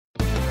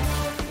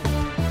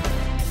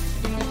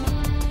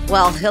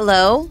Well,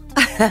 hello.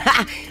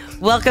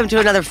 Welcome to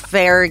another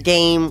fair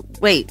game.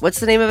 Wait, what's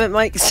the name of it,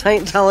 Mike?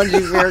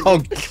 Scientology fair game.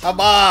 Oh,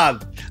 come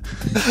on.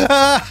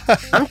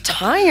 I'm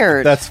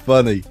tired. That's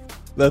funny.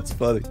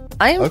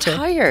 I am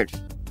tired.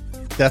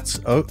 That's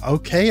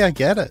okay. I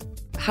get it.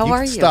 How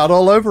are you? Start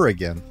all over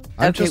again.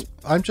 I'm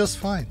just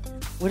fine.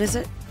 What is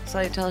it?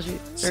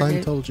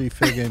 Scientology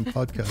Fair Game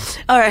Podcast.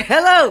 All right.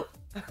 Hello.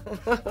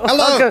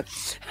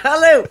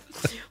 Hello.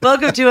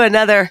 Welcome to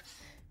another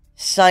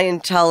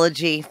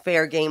Scientology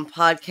Fair Game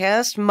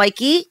Podcast.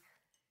 Mikey.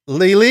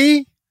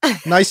 Lily,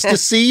 nice to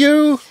see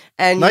you.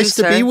 And nice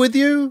you, to be with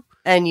you.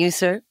 And you,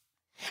 sir.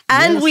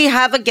 And yes. We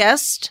have a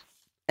guest.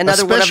 A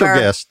special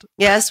guest.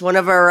 Yes, one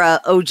of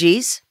our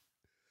OGs.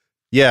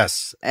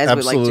 Yes, as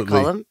absolutely. we like to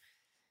call him.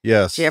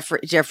 Yes.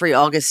 Jeffrey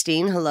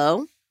Augustine,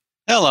 hello.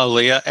 Hello,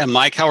 Leah. And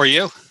Mike, how are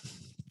you?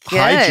 Good.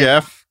 Hi,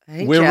 Jeff.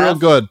 Hey, We're Jeff. real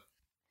good.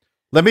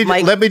 Let me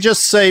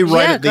just say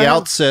at the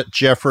outset,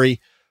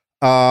 Jeffrey,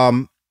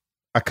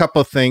 a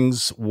couple of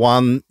things.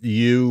 One,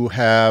 you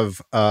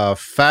have a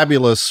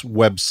fabulous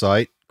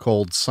website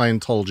called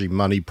Scientology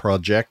Money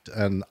Project,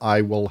 and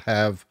I will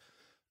have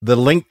the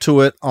link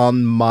to it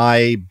on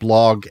my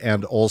blog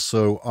and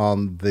also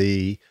on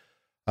the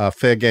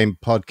Fair Game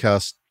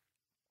Podcast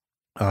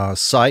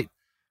site.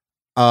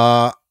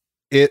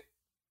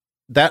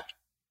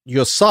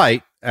 Your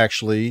site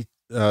actually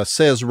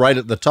says right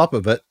at the top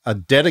of it, a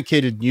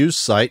dedicated news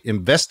site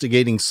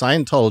investigating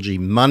Scientology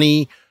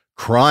money,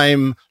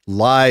 crime,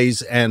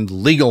 lies, and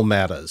legal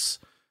matters.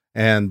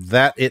 And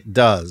that it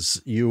does.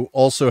 You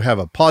also have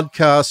a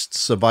podcast,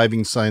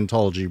 Surviving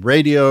Scientology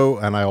Radio,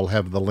 and I will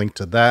have the link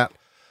to that.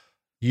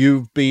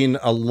 You've been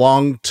a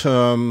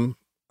long-term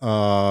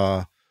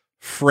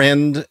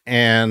friend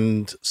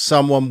and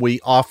someone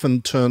we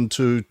often turn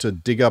to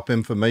dig up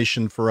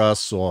information for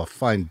us or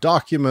find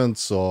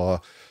documents or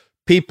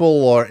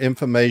people or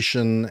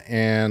information.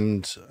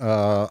 And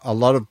a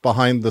lot of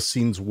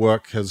behind-the-scenes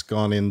work has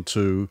gone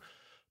into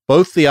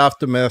both the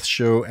Aftermath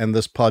show and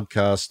this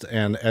podcast.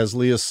 And as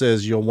Leah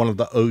says, you're one of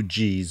the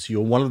OGs.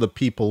 You're one of the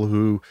people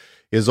who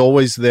is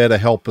always there to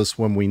help us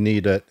when we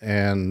need it.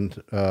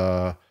 And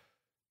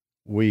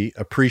we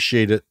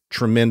appreciate it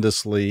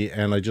tremendously.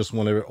 And I just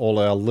want all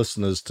our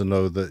listeners to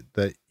know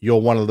that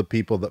you're one of the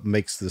people that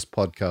makes this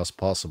podcast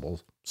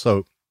possible.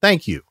 So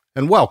thank you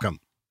and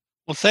welcome.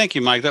 Well, thank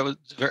you, Mike. That was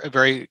very,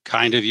 very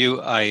kind of you.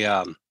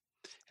 I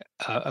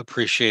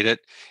appreciate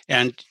it.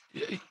 And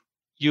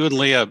you and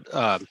Leah,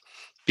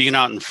 being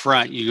out in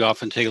front, you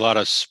often take a lot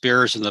of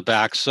spears in the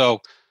back.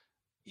 So,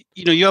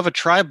 you have a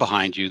tribe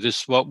behind you.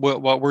 This what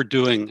we're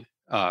doing.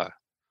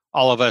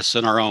 All of us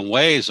in our own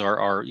ways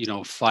are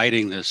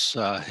fighting this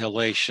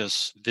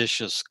hellacious,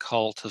 vicious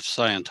cult of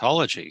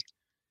Scientology.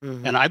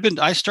 Mm-hmm. And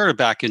I started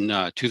back in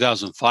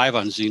 2005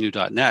 on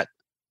zenu.net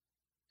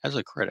as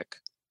a critic.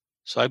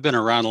 So I've been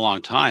around a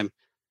long time,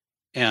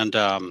 and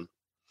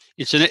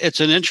it's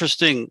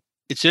interesting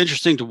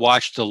to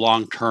watch the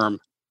long-term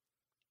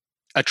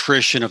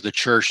attrition of the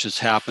church that's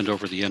happened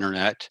over the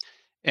internet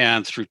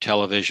and through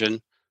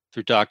television,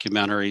 through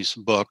documentaries,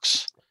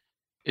 books.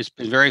 It's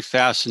been very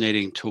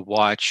fascinating to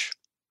watch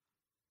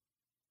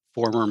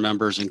former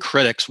members and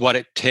critics what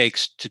it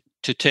takes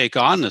to take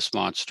on this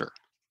monster.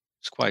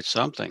 It's quite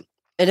something.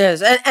 It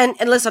is. And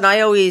listen,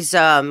 I always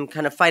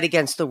kind of fight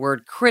against the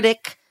word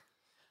critic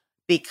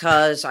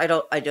because I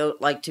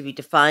don't like to be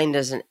defined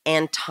as an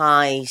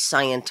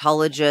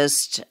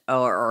anti-Scientologist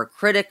or a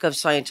critic of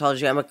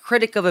Scientology. I'm a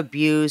critic of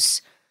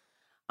abuse.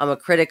 I'm a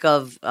critic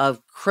of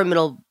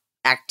criminal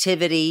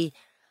activity.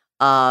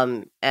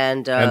 And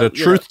a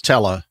truth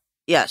teller.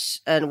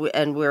 Yes, and we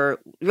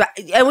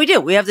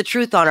do. We have the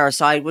truth on our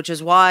side, which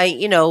is why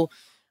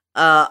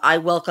I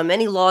welcome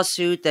any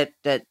lawsuit that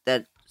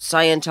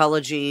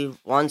Scientology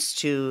wants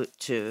to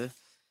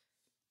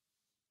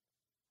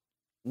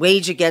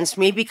wage against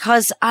me,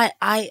 because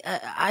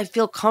I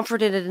feel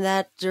comforted in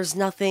that there's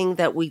nothing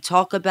that we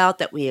talk about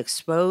that we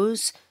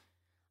expose.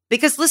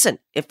 Because listen,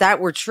 if that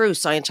were true,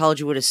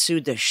 Scientology would have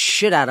sued the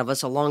shit out of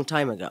us a long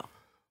time ago.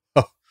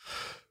 Oh,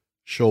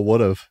 sure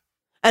would have.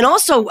 And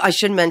also, I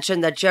should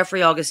mention that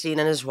Jeffrey Augustine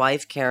and his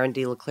wife, Karen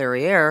de la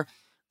Clairiere,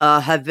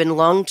 have been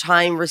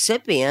longtime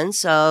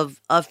recipients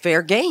of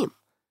Fair Game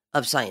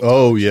of Scientology.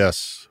 Oh,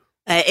 yes.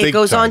 It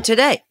goes on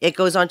today.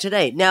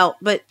 Now,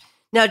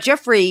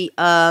 Jeffrey,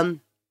 like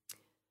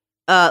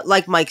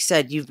Mike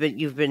said, you've been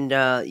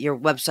your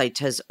website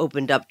has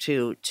opened up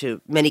to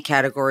many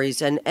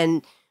categories,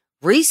 and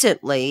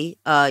recently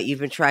you've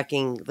been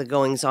tracking the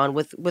goings on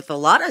with a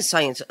lot of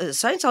science.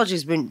 Scientology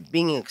has been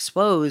being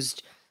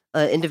exposed.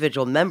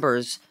 Individual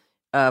members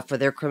for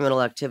their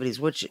criminal activities,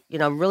 which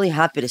I'm really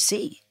happy to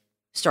see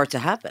start to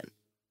happen.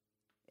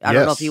 I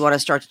don't know if you want to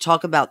start to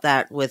talk about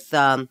that with,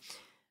 for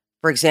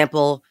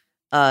example,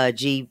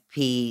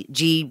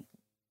 GBP.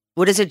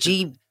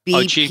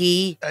 Thank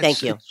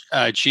you.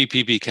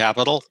 GPB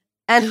Capital.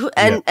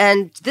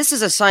 And this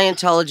is a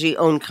Scientology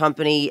owned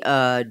company.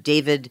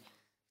 David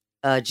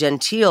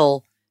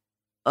Gentile.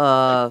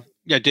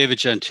 David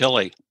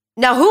Gentile.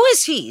 Now, who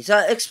is he?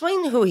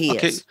 Explain who he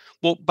is.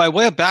 Well, by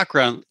way of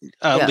background,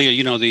 Yeah.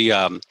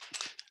 Leah,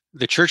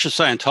 the Church of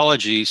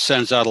Scientology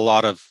sends out a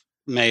lot of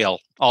mail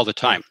all the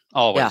time,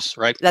 always,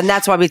 right? And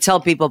that's why we tell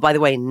people, by the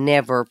way,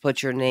 never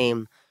put your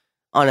name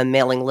on a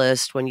mailing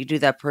list. When you do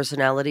that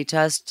personality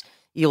test,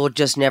 you will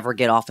just never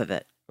get off of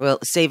it. Well,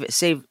 save a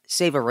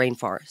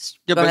rainforest.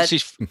 Yeah, Go but ahead.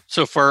 see,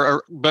 so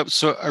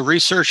a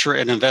researcher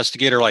and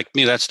investigator like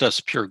me, that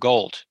stuff's pure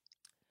gold.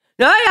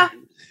 No, yeah.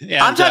 And,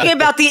 I'm talking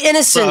about the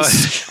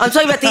innocence. I'm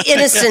talking about the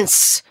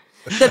innocence.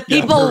 The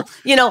people,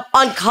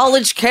 on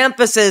college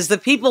campuses, the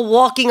people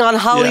walking on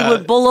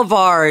Hollywood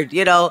Boulevard,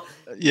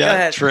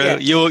 Yeah, true.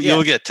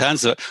 You'll get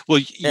tons of. Well,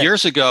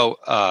 years ago,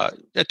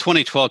 at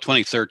 2012,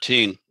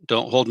 2013,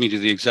 don't hold me to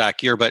the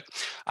exact year, but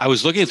I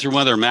was looking through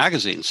one of their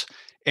magazines,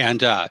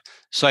 and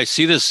so I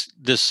see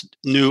this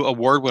new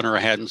award winner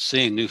I hadn't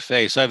seen, new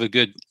face. I have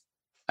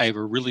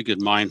a really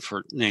good mind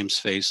for names,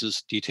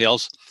 faces,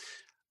 details.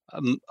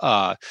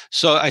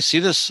 So I see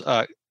this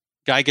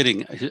guy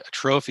getting a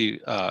trophy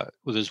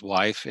with his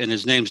wife, and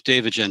his name's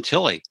David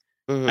Gentili.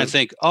 Mm-hmm. I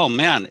think, oh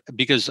man,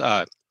 because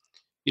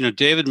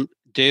David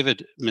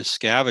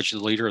Miscavige, the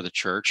leader of the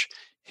church,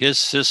 his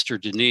sister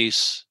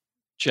Denise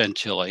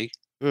Gentili,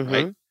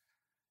 right?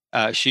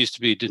 She used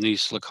to be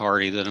Denise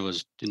Liccardi, then it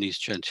was Denise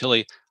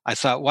Gentili. I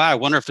thought, wow, I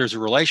wonder if there's a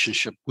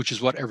relationship, which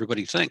is what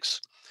everybody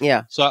thinks.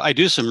 Yeah. So I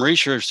do some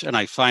research and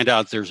I find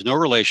out there's no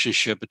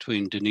relationship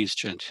between Denise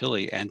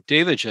Gentili and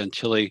David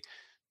Gentili,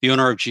 the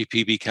owner of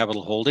GPB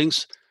Capital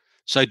Holdings.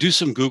 So I do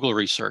some Google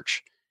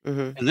research.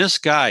 Mm-hmm. And this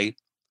guy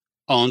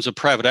owns a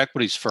private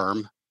equities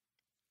firm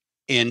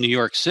in New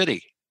York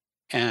City.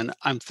 And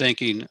I'm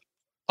thinking,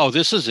 oh,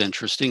 this is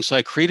interesting. So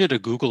I created a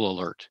Google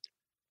alert.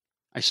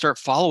 I start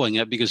following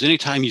it because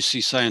anytime you see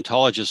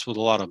Scientologists with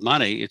a lot of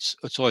money, it's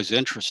always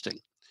interesting.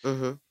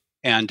 Mm-hmm.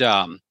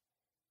 And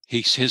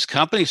his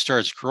company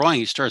starts growing.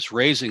 He starts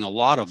raising a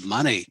lot of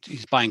money.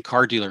 He's buying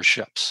car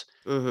dealerships.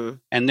 Mm-hmm.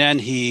 And then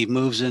he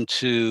moves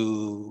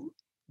into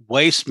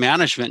waste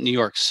management in New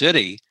York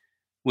City,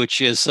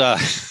 which is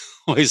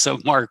always a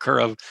marker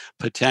of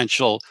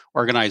potential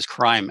organized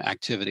crime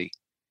activity.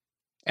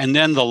 And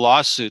then the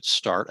lawsuits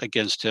start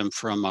against him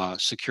from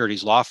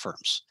securities law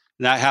firms.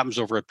 And that happens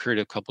over a period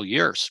of a couple of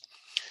years.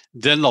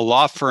 Then the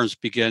law firms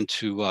begin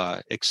to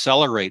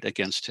accelerate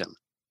against him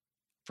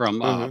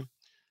from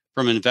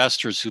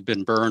investors who've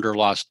been burned or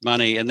lost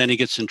money. And then he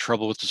gets in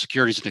trouble with the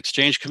Securities and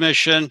Exchange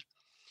Commission.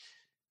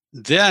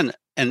 Then,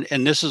 and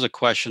this is a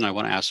question I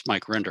want to ask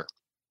Mike Rinder.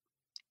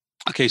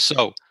 Okay,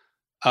 so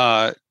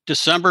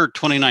December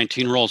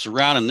 2019 rolls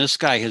around and this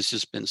guy has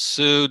just been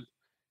sued,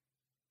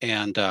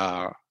 and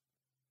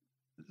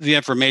the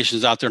information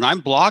is out there, and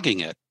I'm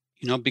blogging it,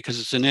 because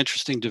it's an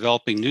interesting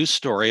developing news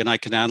story, and I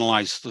can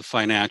analyze the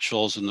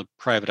financials and the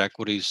private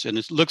equities, and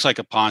it looks like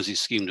a Ponzi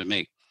scheme to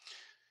me.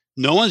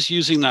 No one's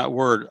using that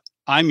word.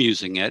 I'm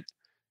using it,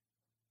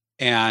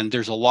 and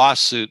there's a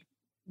lawsuit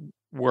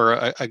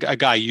where a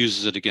guy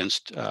uses it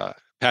against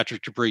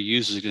Patrick Debris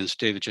uses it against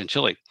David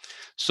Gentili.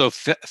 So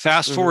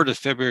fast forward to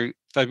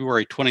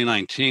February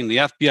 2019, the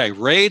FBI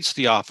raids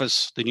the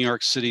office, the New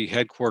York City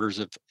headquarters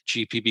of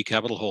GPB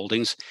Capital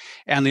Holdings,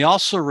 and they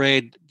also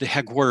raid the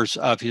headquarters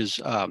of his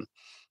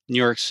New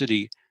York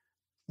City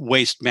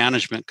waste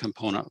management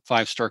component,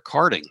 Five Star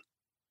Carding.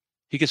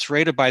 He gets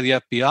raided by the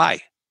FBI.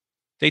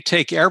 They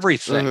take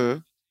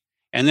everything.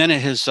 And then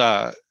his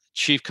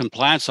chief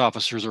compliance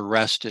officer is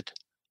arrested.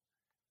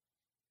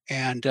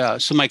 And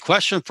so my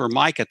question for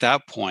Mike at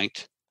that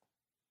point,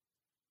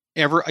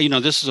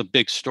 this is a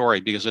big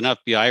story because an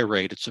FBI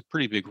raid, it's a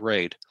pretty big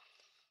raid.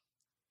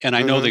 And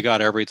I know they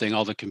got everything,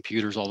 all the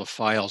computers, all the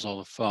files, all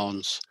the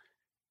phones.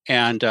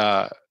 And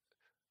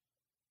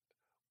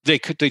they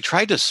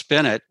tried to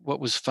spin it.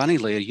 What was funny,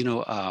 Leah,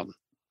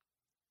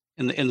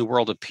 in the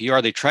world of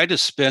PR, they tried to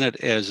spin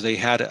it as they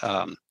had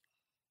the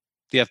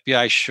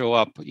FBI show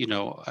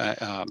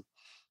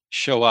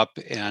up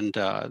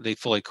and they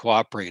fully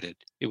cooperated.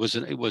 It was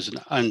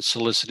an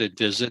unsolicited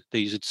visit. They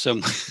used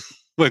some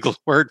wiggle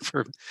word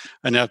for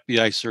an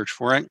FBI search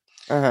warrant.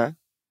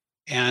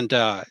 And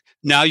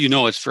now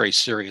it's very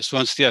serious.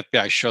 Once the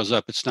FBI shows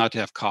up, it's not to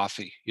have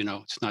coffee.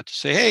 It's not to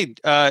say,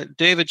 hey,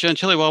 David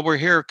Gentili, while we're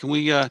here, can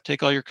we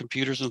take all your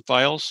computers and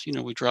files?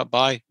 We dropped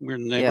by. We're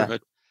in the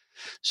neighborhood.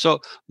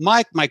 So,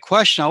 Mike, my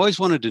question I always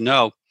wanted to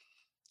know,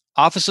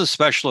 Office of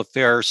Special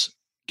Affairs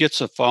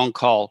gets a phone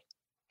call.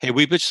 Hey,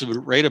 we've been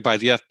raided by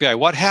the FBI.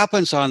 What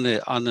happens on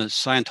the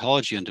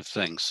Scientology end of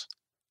things?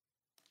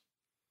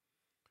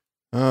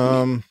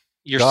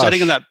 You're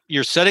sitting in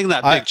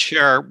that big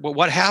chair.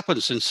 What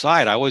happens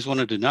inside? I always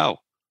wanted to know.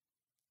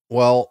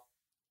 Well,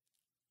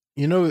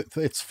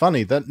 it's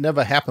funny that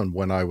never happened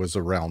when I was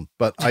around,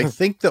 but I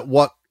think that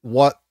what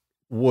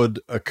would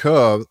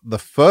occur, the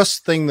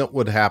first thing that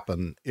would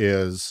happen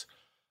is,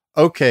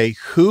 okay,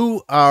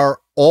 who are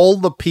all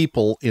the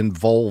people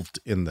involved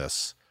in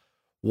this?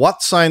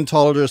 What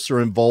Scientologists are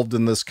involved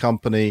in this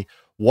company?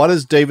 what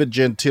is David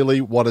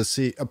Gentili? What does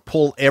he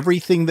pull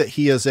everything that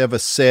he has ever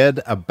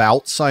said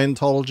about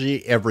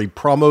Scientology, every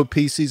promo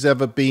piece he's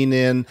ever been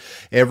in,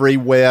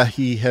 everywhere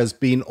he has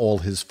been, all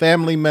his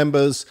family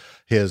members,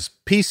 his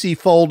PC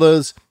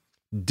folders,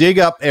 dig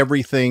up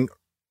everything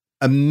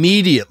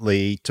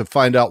immediately to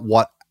find out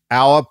what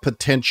our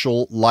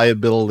potential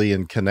liability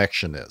and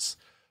connection is.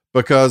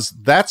 Because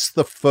that's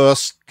the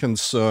first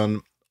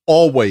concern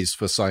always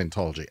for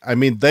Scientology. I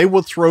mean, they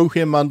will throw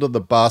him under the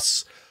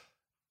bus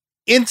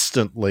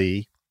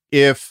instantly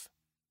if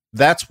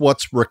that's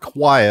what's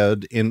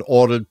required in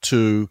order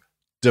to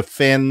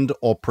defend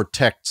or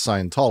protect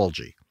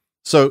Scientology.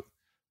 So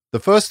the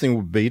first thing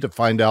would be to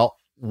find out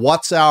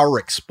what's our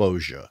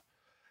exposure.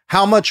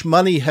 How much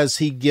money has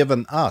he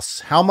given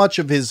us? How much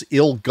of his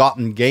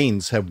ill-gotten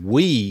gains have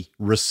we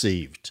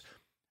received?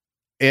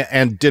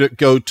 And did it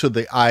go to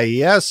the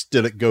IES?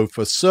 Did it go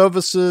for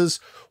services?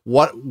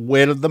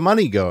 Where did the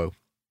money go?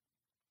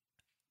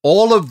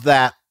 All of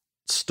that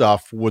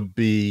stuff would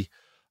be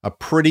a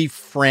pretty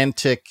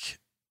frantic,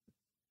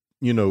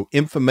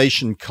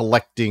 information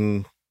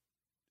collecting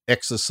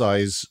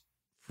exercise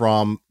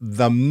from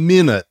the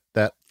minute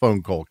that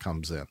phone call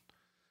comes in.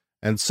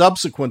 And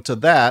subsequent to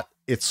that,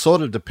 it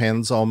sort of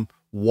depends on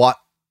what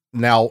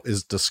now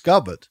is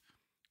discovered.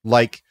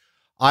 Like,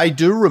 I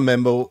do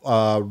remember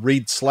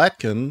Reed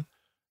Slatkin,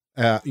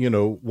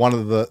 one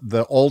of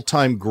the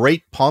all-time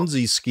great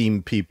Ponzi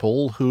scheme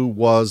people who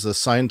was a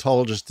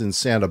Scientologist in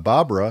Santa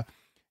Barbara.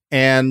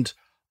 And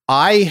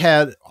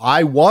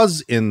I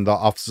was in the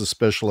Office of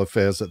Special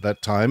Affairs at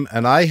that time,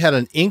 and I had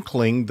an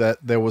inkling that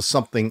there was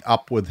something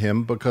up with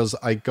him because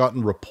I'd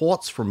gotten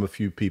reports from a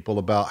few people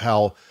about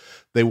how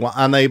they were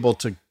unable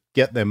to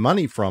get their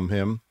money from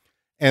him.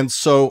 And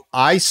so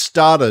I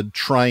started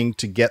trying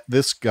to get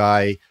this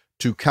guy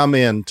to come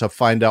in to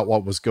find out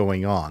what was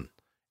going on.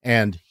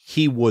 And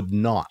he would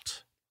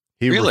not.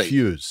 He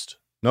refused.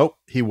 Nope,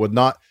 he would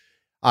not.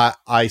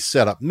 I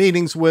set up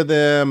meetings with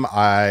him.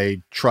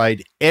 I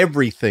tried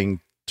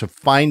everything to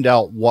find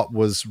out what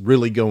was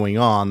really going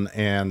on.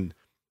 And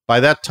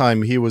by that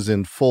time, he was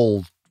in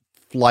full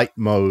flight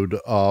mode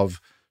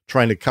of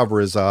trying to cover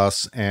his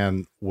ass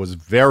and was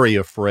very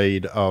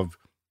afraid of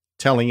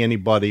telling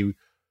anybody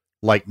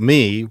like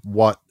me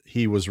what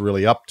he was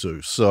really up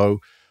to. So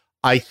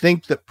I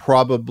think that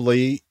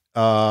probably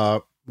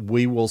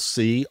we will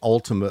see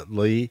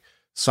ultimately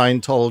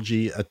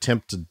Scientology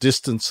attempt to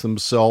distance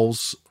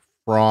themselves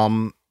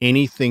from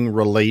anything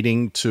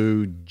relating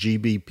to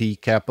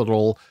GBP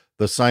Capital,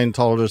 the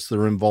Scientologists that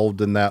are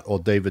involved in that, or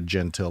David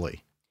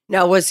Gentili.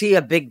 Now, was he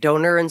a big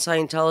donor in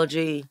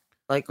Scientology?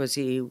 Like, was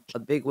he a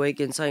big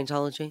wig in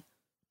Scientology?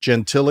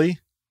 Gentili?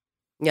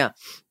 Yeah.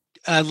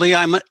 Lee,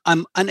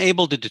 I'm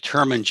unable to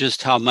determine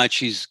just how much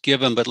he's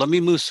given, but let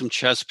me move some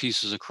chess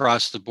pieces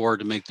across the board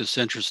to make this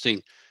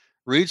interesting.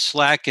 Reed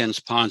Slatkin's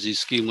Ponzi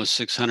scheme was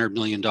 $600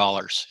 million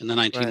in the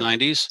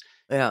 1990s.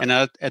 Right. Yeah. And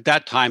at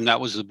that time, that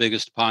was the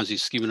biggest Ponzi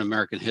scheme in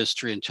American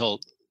history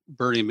until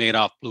Bernie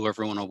Madoff blew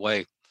everyone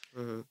away,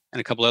 and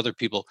a couple other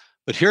people.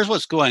 But here's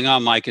what's going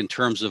on, Mike, in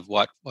terms of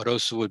what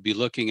OSA would be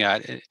looking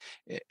at. And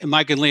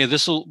Mike and Leah,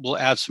 this will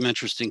add some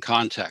interesting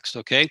context,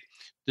 okay?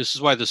 This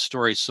is why this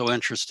story is so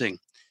interesting.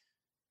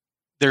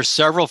 There's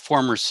several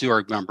former Sea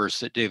Org members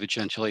that David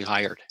Gentili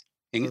hired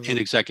in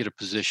executive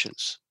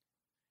positions.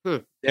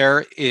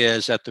 There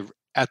is at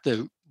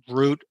the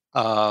root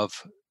of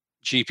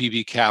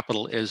GPB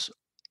Capital is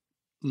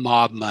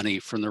mob money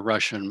from the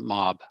Russian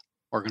mob,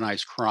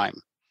 organized crime.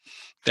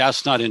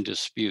 That's not in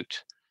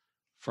dispute.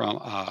 From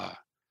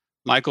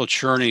Michael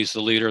Cherney's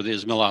the leader of the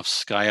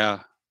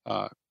Izmailovskaya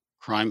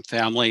crime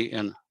family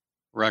in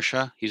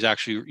Russia. He's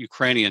actually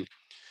Ukrainian.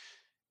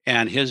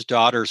 And his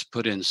daughters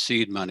put in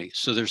seed money.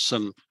 So there's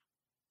some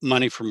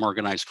money from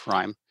organized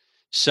crime.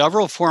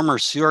 Several former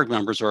Sea Org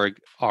members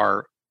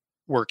are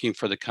working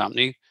for the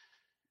company.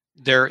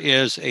 There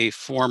is a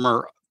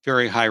former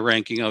very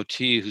high-ranking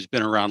OT who's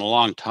been around a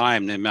long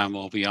time named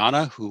Manuel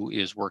Viana, who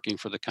is working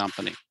for the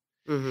company.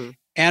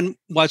 And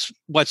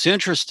what's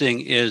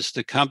interesting is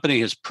the company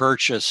has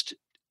purchased,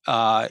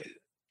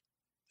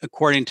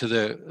 according to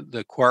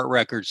the court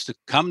records, the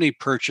company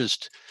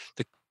purchased,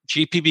 the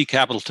GPB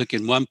Capital took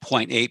in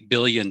 $1.8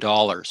 billion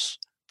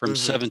from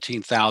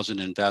 17,000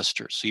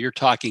 investors. So you're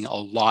talking a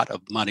lot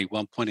of money,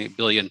 1.8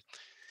 billion.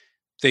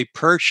 They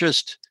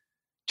purchased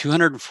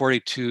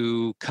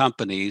 242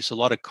 companies, a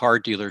lot of car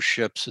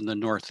dealerships in the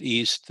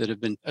Northeast that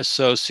have been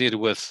associated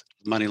with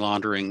money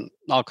laundering,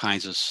 all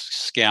kinds of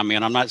scamming.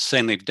 And I'm not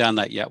saying they've done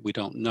that yet. We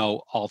don't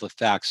know all the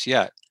facts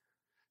yet.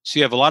 So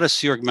you have a lot of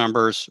Sea Org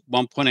members,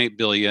 1.8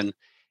 billion,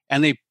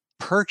 and they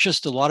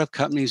purchased a lot of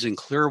companies in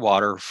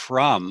Clearwater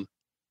from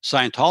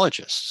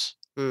Scientologists.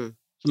 So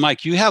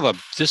Mike,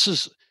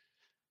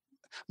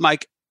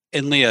 Mike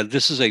and Leah,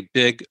 this is a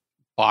big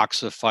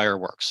box of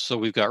fireworks. So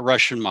we've got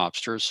Russian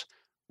mobsters.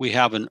 We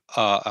have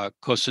a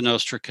Cosa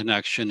Nostra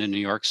connection in New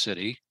York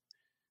City.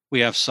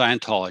 We have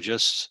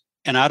Scientologists,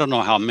 and I don't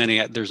know how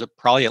many. There's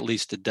probably at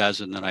least a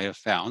dozen that I have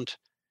found.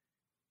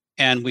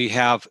 And we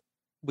have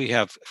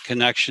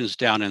connections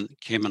down in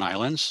Cayman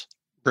Islands.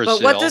 But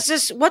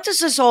Brazil. what does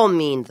this all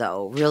mean,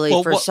 though, really,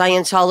 Well, for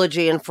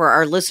Scientology and for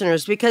our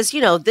listeners? Because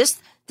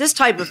this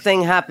type of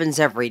thing happens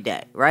every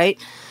day, right?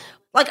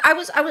 Like I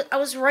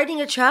was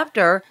writing a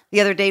chapter the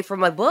other day for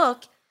my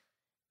book,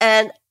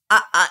 and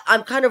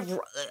I'm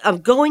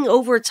going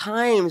over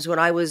times when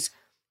I was,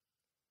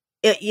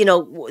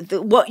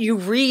 what you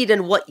read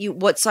and what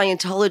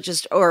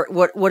Scientologists, or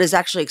what is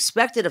actually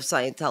expected of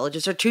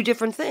Scientologists, are two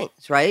different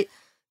things, right?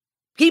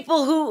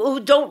 People who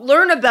don't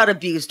learn about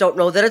abuse don't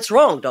know that it's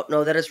wrong, don't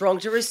know that it's wrong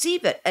to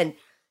receive it. And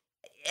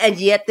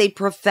yet they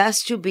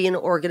profess to be an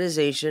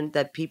organization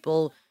that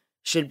people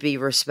should be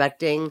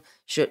respecting.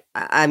 Fill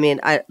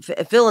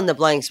in the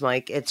blanks,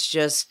 Mike. It's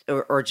just,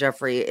 or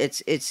Jeffrey,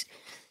 it's,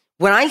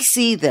 when I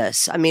see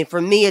this, I mean,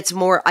 for me, it's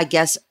more, I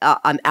guess,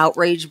 I'm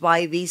outraged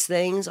by these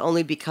things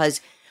only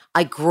because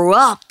I grew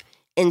up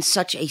in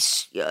such a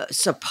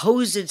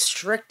supposed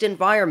strict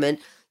environment,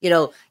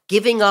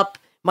 giving up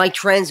my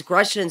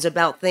transgressions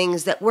about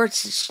things that were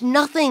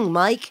nothing,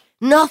 Mike.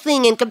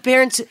 Nothing in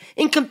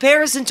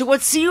comparison to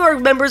what Sea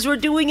Org members were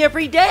doing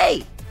every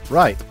day.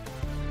 Right.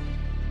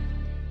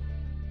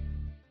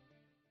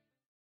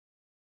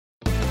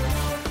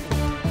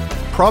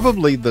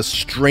 Probably the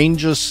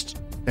strangest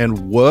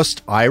and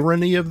worst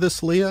irony of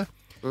this, Leah,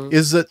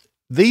 is that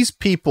these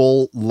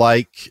people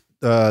like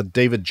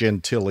David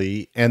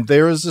Gentili, and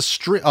there is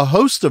a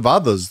host of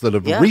others that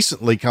have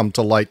recently come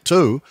to light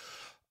too,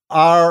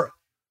 are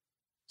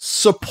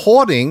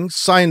supporting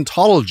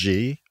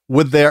Scientology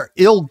with their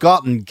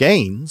ill-gotten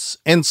gains,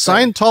 and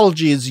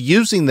Scientology is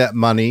using that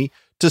money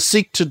to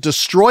seek to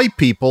destroy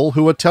people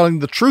who are telling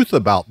the truth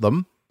about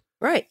them.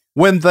 Right.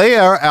 When they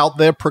are out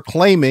there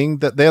proclaiming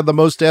that they're the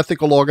most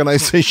ethical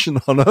organization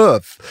on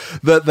earth,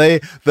 that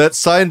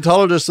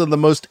Scientologists are the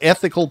most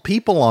ethical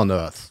people on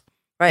earth.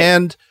 Right.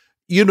 And,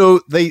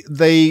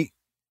 they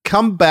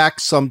come back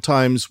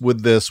sometimes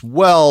with this,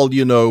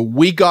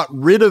 we got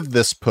rid of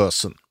this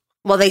person.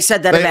 Well, they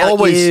said that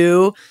about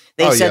you.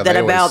 They said that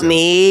about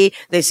me.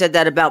 They said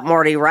that about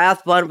Marty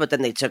Rathbun, but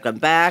then they took him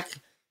back.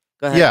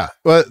 Go ahead. Yeah,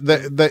 well,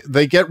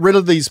 they get rid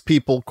of these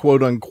people,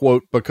 quote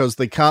unquote, because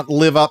they can't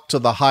live up to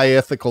the high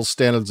ethical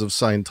standards of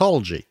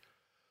Scientology.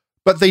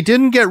 But they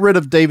didn't get rid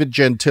of David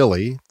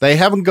Gentili. They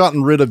haven't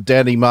gotten rid of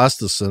Danny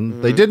Masterson.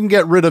 Mm-hmm. They didn't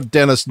get rid of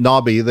Dennis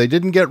Nobby. They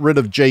didn't get rid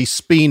of Jay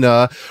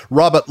Spina,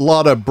 Robert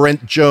Lotter,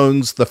 Brent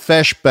Jones, the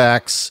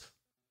Feshbacks,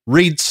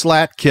 Reed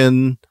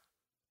Slatkin.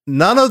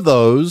 None of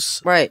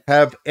those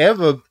have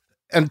ever,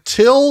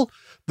 until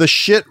the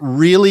shit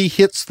really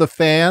hits the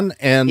fan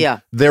and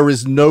there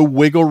is no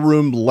wiggle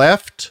room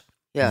left,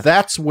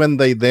 that's when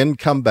they then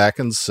come back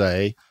and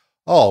say,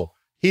 oh,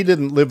 he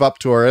didn't live up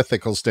to our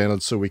ethical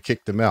standards, so we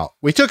kicked him out.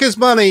 We took his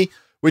money.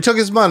 We're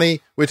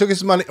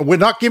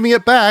not giving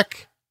it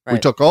back. Right. We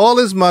took all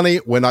his money.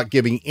 We're not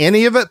giving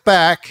any of it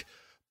back.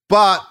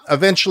 But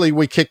eventually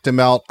we kicked him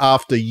out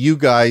after you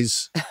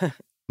guys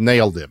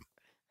nailed him.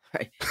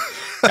 Right.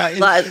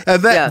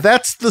 And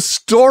that's the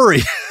story.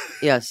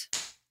 Yes.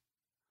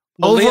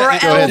 Well,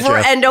 over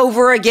and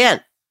over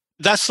again.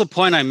 That's the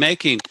point I'm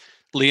making,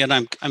 Leah,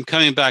 and I'm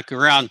coming back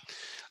around.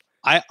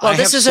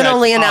 This isn't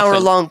only an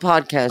hour-long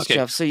podcast,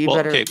 Jeff, so you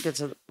better get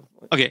to...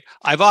 Okay,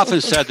 I've often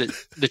said that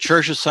the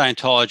Church of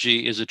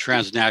Scientology is a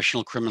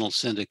transnational criminal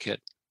syndicate,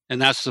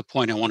 and that's the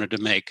point I wanted to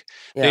make.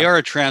 Yeah. They are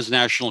a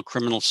transnational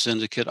criminal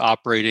syndicate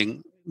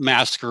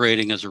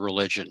masquerading as a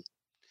religion.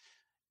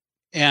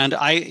 And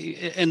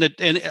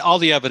all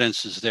the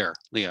evidence is there,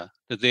 Leah,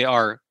 that they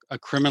are a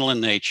criminal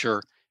in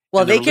nature.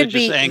 Well, they could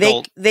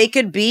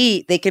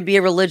be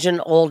a religion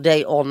all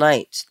day, all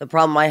night. The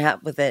problem I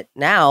have with it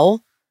now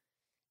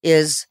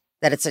is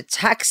that it's a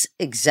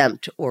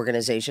tax-exempt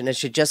organization. It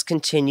should just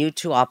continue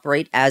to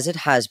operate as it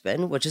has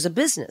been, which is a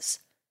business.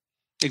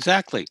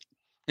 Exactly.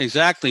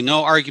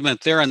 No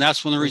argument there. And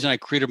that's one of the reasons I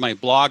created my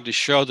blog, to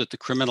show that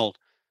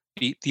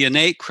the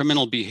innate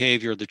criminal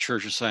behavior of the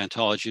Church of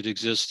Scientology, it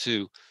exists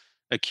to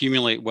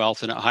accumulate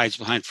wealth, and it hides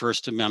behind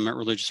First Amendment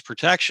religious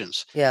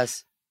protections.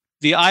 Yes.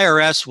 The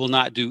IRS will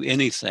not do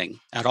anything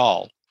at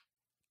all.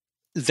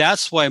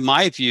 That's why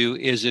my view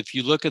is, if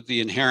you look at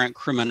the inherent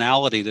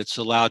criminality that's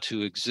allowed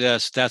to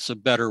exist, that's a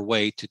better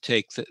way to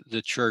take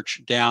the church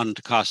down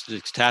to cost of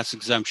its tax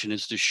exemption,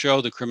 is to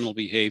show the criminal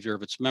behavior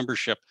of its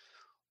membership,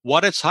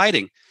 what it's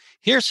hiding.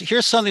 Here's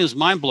something that's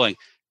mind-blowing.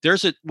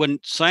 When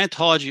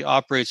Scientology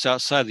operates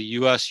outside the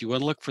U.S., you want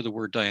to look for the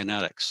word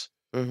Dianetics.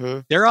 Mm-hmm.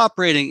 They're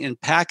operating in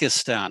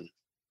Pakistan.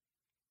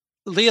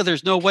 Leah,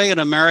 there's no way an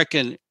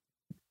American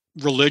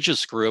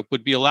religious group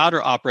would be allowed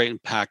to operate in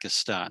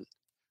Pakistan.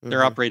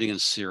 They're operating in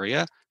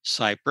Syria,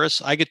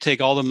 Cyprus. I could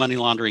take all the money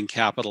laundering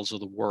capitals of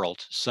the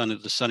world, the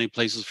sunny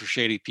places for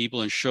shady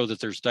people, and show that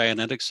there's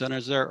Dianetic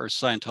centers there, or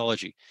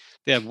Scientology.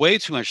 They have way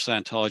too much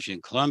Scientology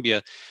in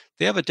Colombia.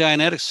 They have a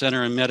Dianetic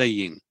center in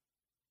Medellin,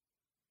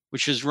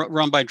 which is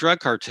run by drug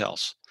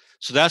cartels.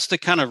 So that's the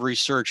kind of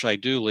research I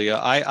do, Leah.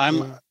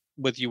 I'm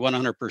with you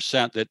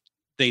 100% that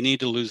they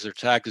need to lose their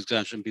tax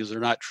exemption because they're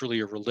not truly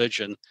a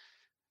religion.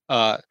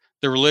 The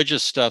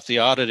religious stuff, the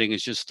auditing,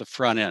 is just the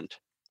front end.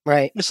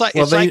 Right. It's like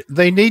Well,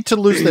 they need to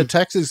lose their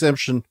tax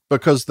exemption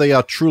because they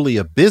are truly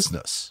a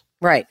business.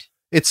 Right.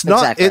 It's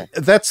not.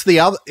 Exactly.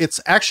 It's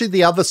actually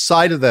the other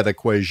side of that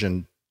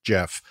equation,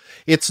 Jeff.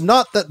 It's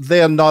not that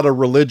they're not a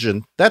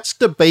religion. That's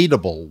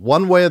debatable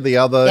one way or the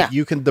other. Yeah.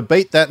 You can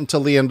debate that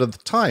until the end of the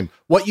time.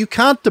 What you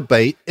can't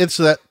debate is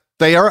that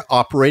they are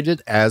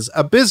operated as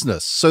a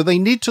business. So they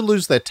need to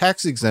lose their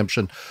tax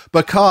exemption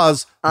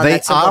because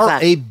they are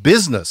a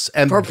business,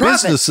 and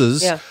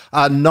businesses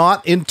are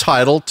not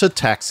entitled to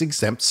tax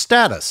exempt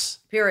status.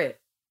 Period.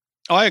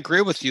 Oh, I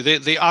agree with you.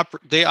 They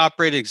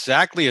operate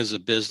exactly as a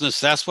business.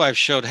 That's why I've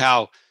showed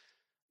how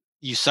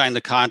you sign the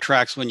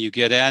contracts when you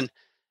get in.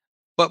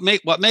 But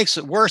what makes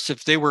it worse,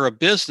 if they were a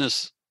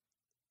business,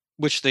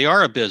 which they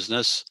are a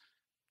business,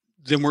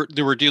 then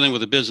we're dealing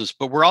with a business.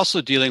 But we're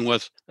also dealing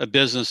with a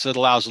business that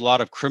allows a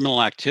lot of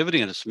criminal activity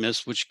in its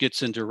midst, which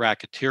gets into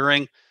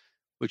racketeering,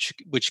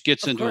 which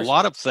gets into a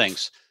lot of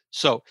things.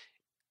 So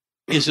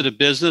is it a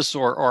business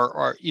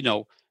or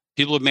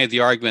people have made the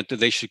argument that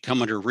they should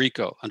come under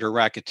RICO, under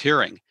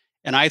racketeering.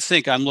 And I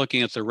think I'm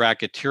looking at the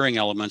racketeering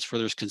elements where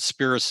there's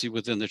conspiracy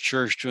within the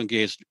church to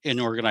engage in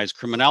organized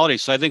criminality.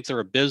 So I think they're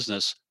a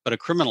business, but a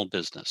criminal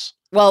business.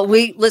 Well,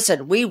 we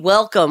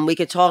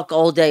could talk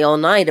all day, all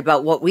night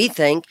about what we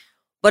think,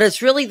 but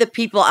it's really the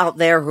people out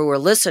there who are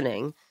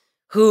listening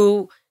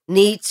who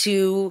need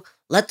to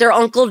let their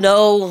uncle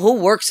know who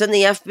works in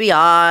the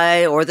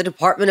FBI or the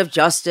Department of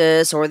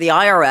Justice or the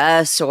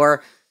IRS,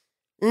 or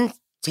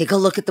take a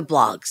look at the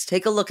blogs,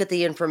 take a look at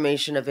the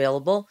information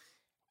available,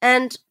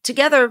 and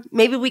together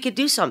maybe we could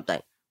do something.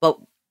 But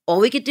all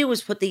we could do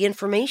is put the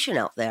information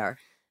out there,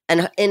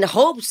 and in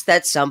hopes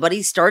that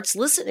somebody starts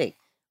listening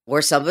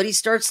or somebody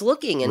starts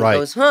looking and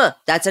goes,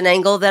 that's an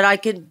angle that I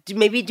could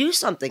maybe do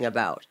something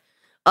about.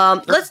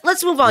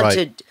 Let's move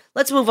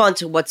on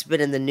to what's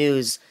been in the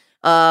news.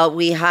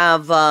 We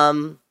have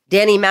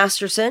Danny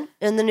Masterson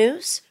in the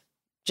news.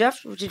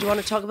 Jeff, did you want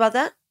to talk about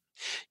that?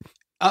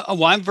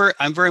 Well,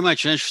 I'm very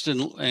much interested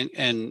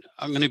in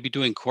I'm going to be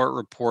doing court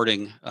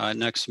reporting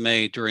next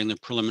May during the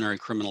preliminary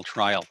criminal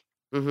trial.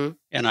 Mm-hmm.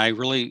 And I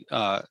really,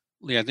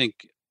 Lee, I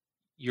think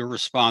you're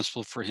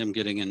responsible for him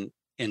getting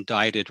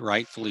indicted,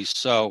 rightfully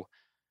so.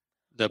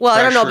 I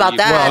don't know about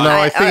that. Well,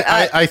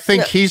 no, I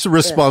think he's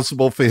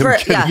responsible for him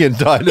getting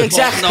indicted.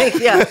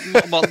 Exactly.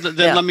 Well,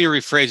 then let me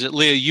rephrase it,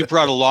 Leah. You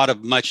brought a lot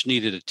of much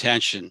needed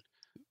attention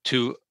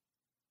to.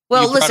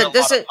 Well, listen,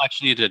 this is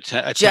much needed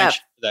attention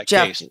to that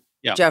case.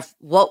 Yeah. Jeff,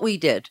 what we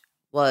did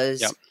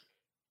was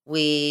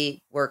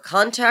we were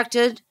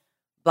contacted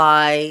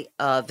by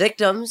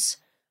victims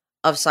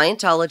of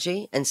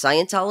Scientology and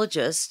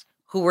Scientologists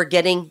who were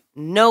getting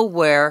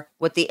nowhere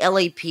with the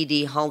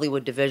LAPD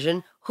Hollywood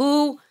division,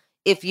 who,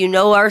 if you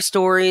know our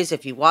stories,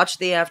 if you watch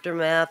the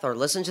aftermath or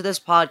listen to this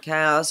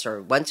podcast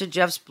or went to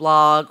Jeff's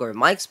blog or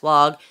Mike's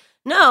blog,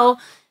 know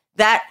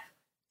that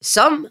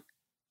some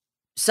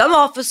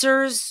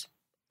officers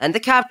and the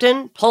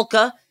captain,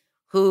 Polka,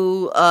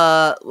 who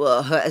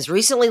has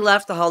recently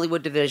left the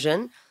Hollywood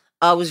division,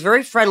 was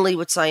very friendly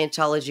with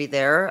Scientology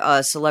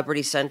there,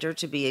 Celebrity Center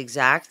to be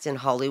exact, in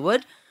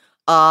Hollywood.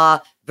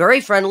 Very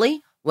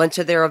friendly, went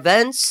to their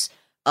events.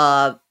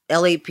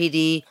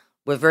 LAPD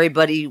were very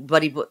buddy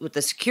with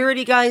the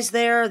security guys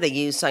there. They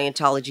use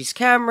Scientology's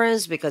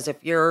cameras because if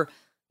you're,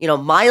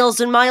 miles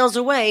and miles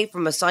away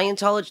from a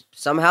Scientology,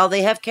 somehow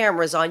they have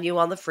cameras on you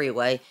on the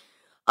freeway.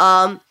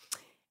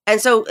 And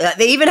so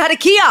they even had a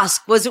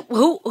kiosk. Was it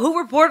who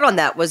reported on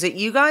that? Was it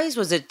you guys?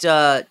 Was it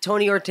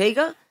Tony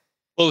Ortega?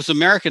 Well, it was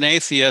American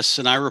Atheists,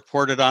 and I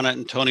reported on it,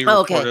 and Tony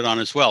reported on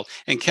it as well.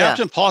 And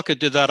Captain Polka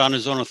did that on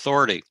his own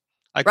authority.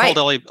 I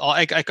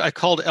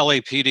called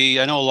LAPD.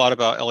 I know a lot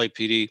about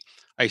LAPD.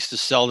 I used to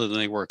sell to them.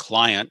 They were a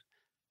client.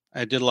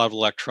 I did a lot of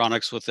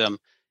electronics with them.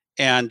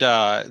 And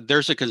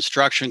there's a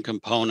construction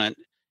component.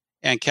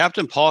 And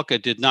Captain Polka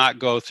did not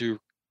go through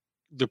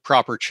the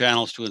proper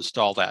channels to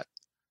install that.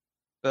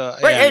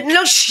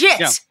 No shit.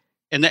 Yeah.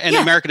 And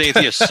the American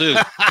Atheists sued.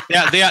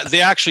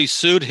 They actually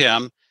sued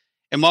him.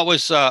 And what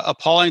was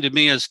appalling to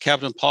me is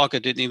Captain Polka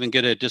didn't even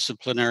get a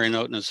disciplinary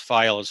note in his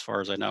file, as far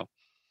as I know.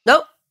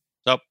 Nope.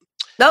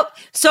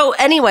 So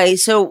anyway,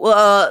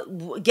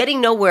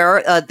 getting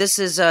nowhere. This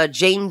is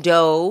Jane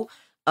Doe.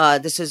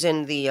 This is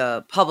in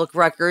the public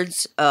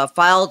records.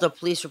 Filed a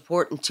police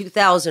report in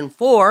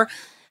 2004,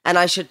 and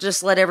I should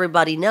just let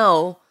everybody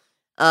know.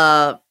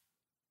 I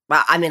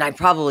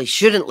probably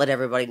shouldn't let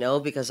everybody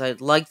know because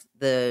I'd like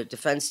the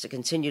defense to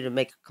continue to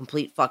make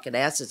complete fucking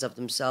asses of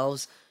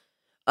themselves.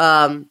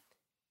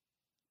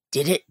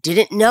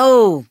 Didn't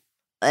know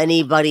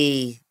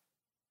anybody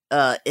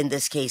in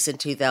this case in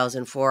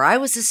 2004. I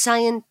was a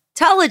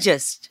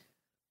Scientologist.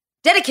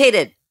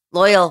 Dedicated,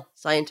 loyal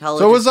Scientologist.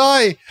 So was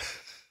I.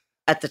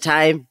 At the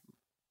time.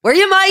 Were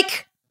you,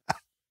 Mike?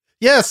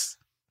 Yes.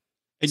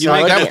 And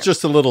that was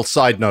just a little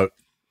side note.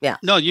 Yeah.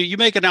 No, you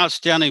make an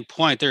outstanding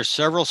point. There's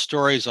several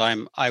stories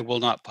I will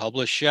not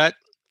publish yet.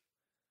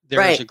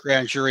 There is a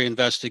grand jury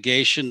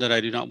investigation that I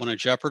do not want to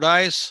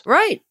jeopardize.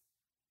 Right.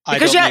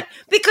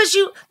 Because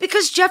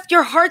Jeff,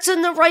 your heart's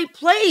in the right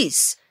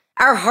place.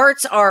 our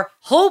hearts are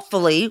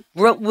hopefully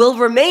will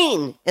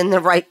remain in the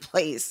right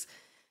place.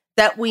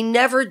 That we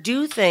never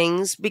do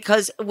things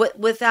because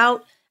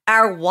without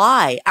our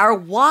why. Our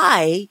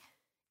why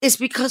is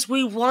because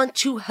we want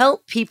to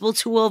help people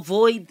to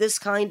avoid this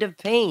kind of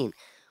pain.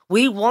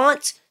 We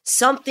want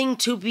something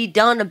to be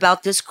done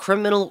about this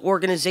criminal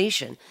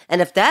organization.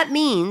 And if that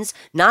means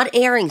not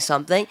airing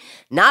something,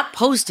 not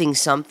posting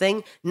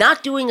something,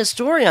 not doing a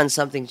story on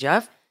something,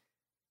 Jeff,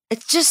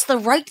 it's just the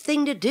right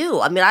thing to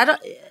do. I mean, I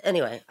don't.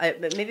 Anyway,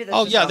 maybe that's.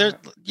 Oh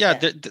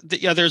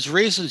yeah, there's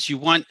reasons you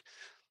want.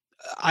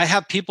 I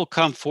have people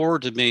come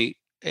forward to me.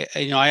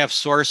 I have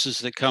sources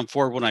that come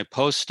forward when I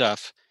post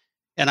stuff,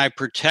 and I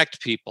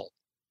protect people,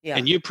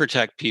 and you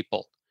protect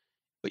people.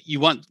 But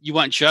you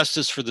want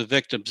justice for the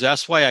victims.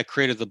 That's why I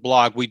created the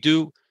blog.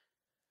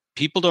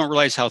 People don't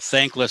realize how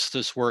thankless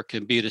this work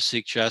can be to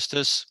seek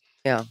justice.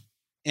 Yeah.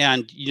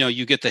 And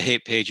you get the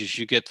hate pages,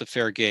 you get the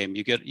fair game,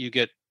 you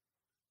get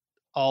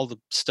all the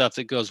stuff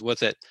that goes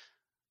with it.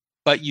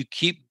 But you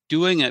keep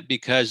doing it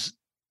because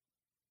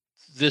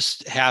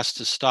this has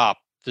to stop.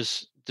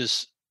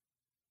 This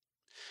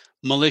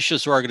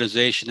malicious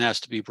organization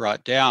has to be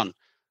brought down.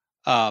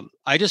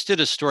 I just did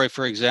a story,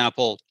 for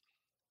example.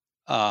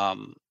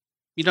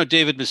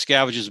 David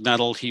Miscavige's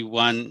medal he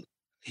won.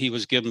 He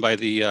was given by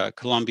the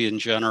Colombian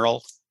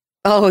general.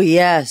 Oh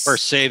yes, for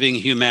saving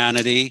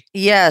humanity.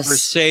 Yes, for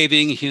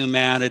saving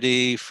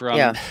humanity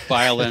from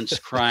violence,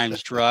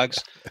 crimes,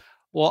 drugs.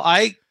 Well,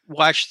 I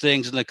watched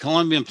things, and the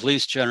Colombian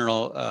police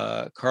general,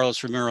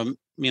 Carlos Ramiro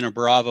Mina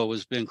Bravo,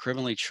 was being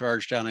criminally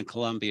charged down in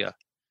Colombia.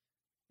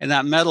 And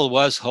that medal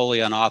was wholly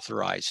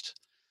unauthorized.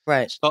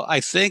 Right. So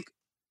I think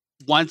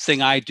one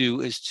thing I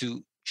do is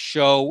to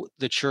show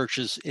the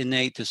church's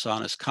innate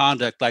dishonest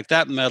conduct. Like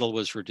that medal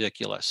was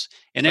ridiculous.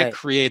 And it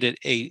created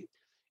a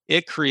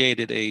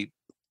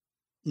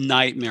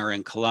nightmare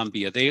in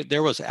Colombia.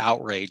 There was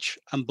outrage,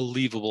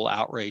 unbelievable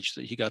outrage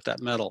that he got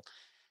that medal.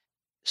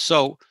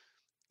 So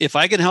if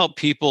I can help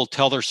people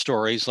tell their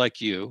stories like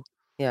you,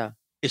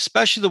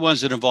 especially the ones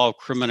that involve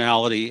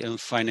criminality and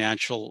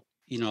financial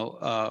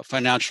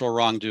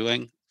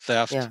wrongdoing,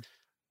 theft,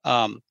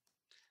 then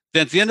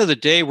at the end of the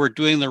day, we're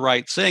doing the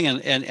right thing.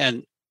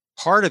 And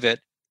part of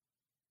it,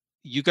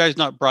 you guys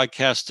not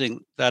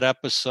broadcasting that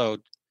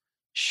episode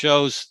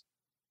shows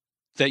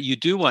that you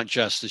do want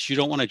justice. You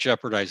don't want to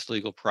jeopardize the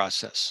legal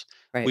process.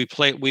 Right. We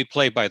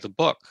play by the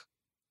book.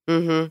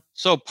 Mm-hmm.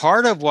 So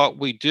part of what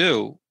we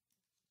do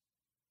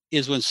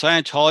is when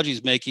Scientology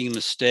is making a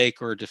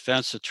mistake or a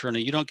defense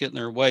attorney, you don't get in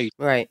their way.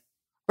 Right.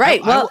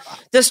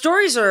 The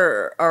stories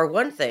are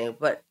one thing,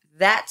 but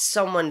that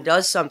someone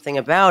does something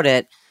about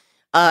it.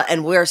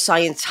 And where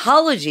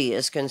Scientology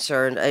is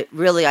concerned,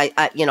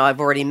 I've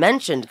already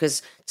mentioned,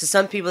 because to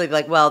some people they'd be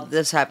like, well,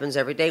 this happens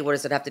every day. What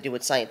does it have to do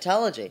with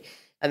Scientology?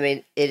 I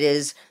mean, it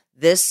is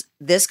this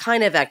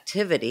kind of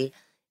activity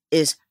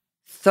is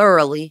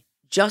thoroughly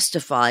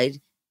justified,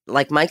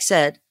 like Mike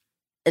said,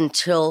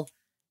 until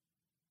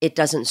it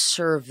doesn't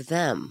serve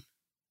them.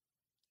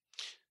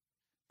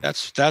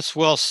 That's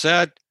well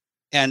said.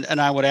 And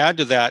I would add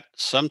to that,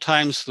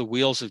 sometimes the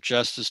wheels of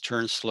justice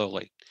turn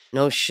slowly.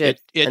 No shit.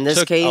 In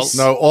this case?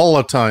 No, all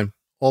the time.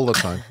 All the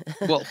time.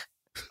 Well,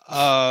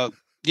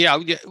 yeah.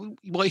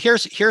 Well,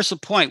 here's the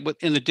point.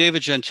 In the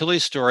David Gentile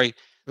story,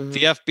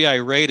 the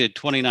FBI raided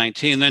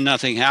 2019, then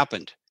nothing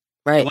happened.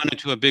 Right. It went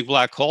into a big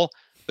black hole.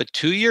 But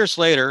 2 years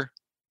later,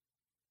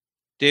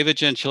 David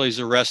Gentile is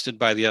arrested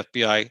by the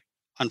FBI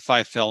on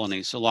 5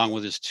 felonies, along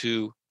with his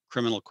 2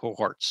 criminal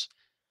cohorts.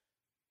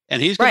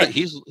 And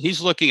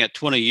he's looking at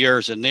 20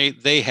 years, and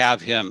they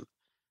have him.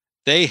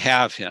 They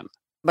have him.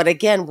 But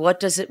again, what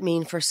does it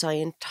mean for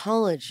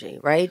Scientology,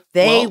 right?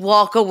 They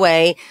walk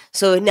away.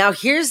 So now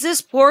here's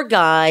this poor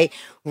guy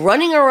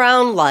running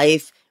around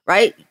life,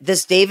 right?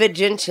 This David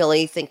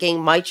Gentile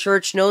thinking my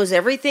church knows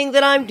everything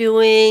that I'm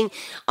doing.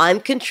 I'm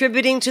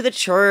contributing to the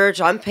church.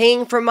 I'm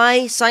paying for my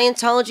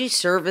Scientology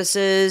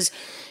services.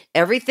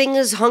 Everything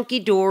is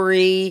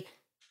hunky-dory.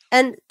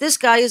 And this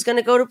guy is going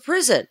to go to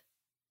prison.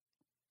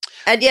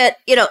 And yet,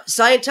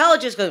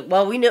 Scientologists go,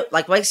 well, we knew,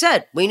 like Mike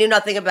said, we knew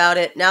nothing about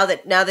it. Now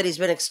that he's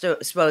been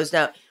exposed,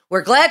 now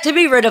we're glad to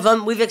be rid of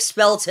him. We've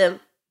expelled him.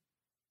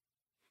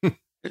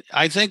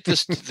 I think the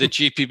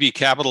GPB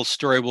Capital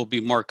story will be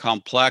more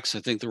complex. I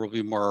think there will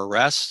be more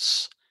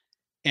arrests,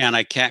 and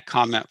I can't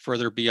comment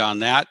further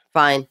beyond that.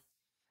 Fine.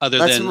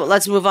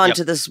 Let's move on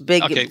to this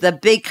the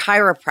big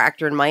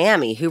chiropractor in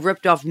Miami who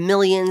ripped off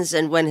millions,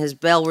 and when his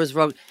bail was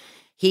revoked,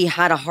 he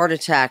had a heart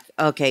attack.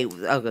 Okay.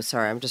 Oh,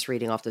 sorry. I'm just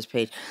reading off this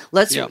page.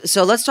 Let's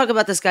talk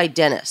about this guy,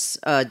 Dennis.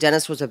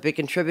 Dennis was a big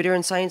contributor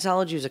in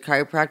Scientology. He was a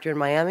chiropractor in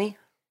Miami.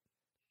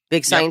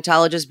 Big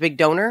Scientologist, big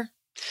donor.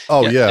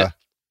 Oh, yeah.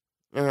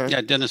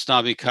 Yeah, Dennis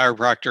Nobby,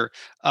 chiropractor.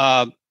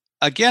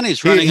 Again,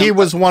 he's running. He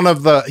was one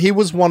of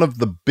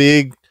the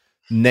big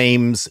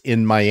names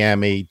in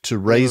Miami to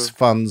raise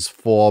funds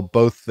for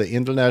both the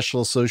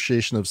International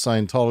Association of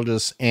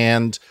Scientologists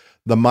and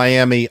the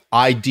Miami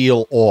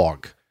Ideal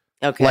Org.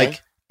 Okay.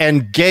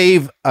 And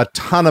gave a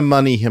ton of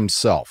money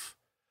himself.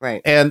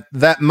 Right. And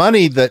that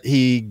money that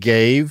he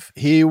gave,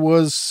 he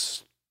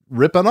was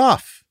ripping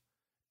off.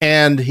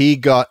 And he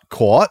got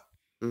caught.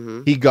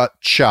 Mm-hmm. He got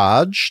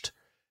charged.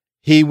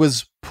 He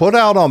was put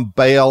out on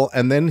bail,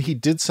 and then he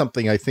did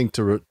something, I think,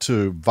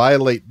 to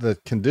violate the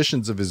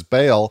conditions of his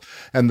bail.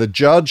 And the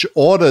judge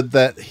ordered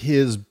that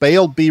his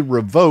bail be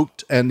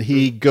revoked and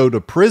he go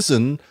to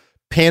prison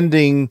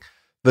pending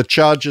the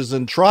charges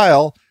and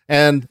trial.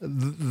 And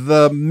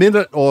the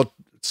minute or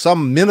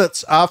some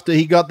minutes after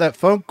he got that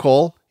phone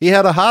call, he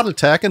had a heart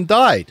attack and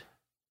died.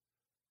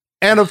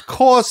 And of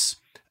course,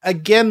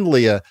 again,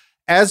 Leah,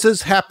 as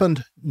has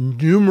happened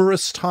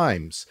numerous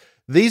times,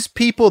 these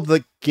people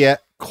that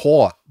get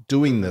caught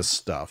doing this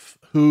stuff,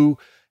 who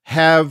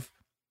have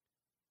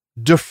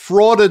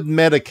defrauded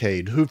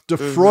Medicaid, who've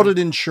defrauded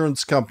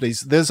insurance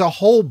companies, there's a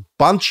whole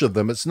bunch of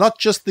them. It's not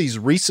just these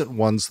recent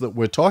ones that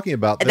we're talking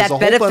about. There's a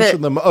whole bunch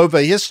of them over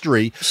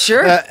history.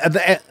 Sure.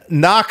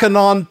 Knocking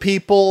on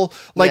people,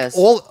 like Yes.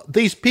 all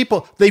these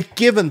people, they've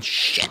given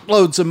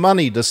shitloads of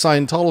money to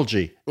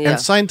Scientology, Yeah. and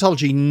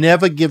Scientology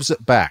never gives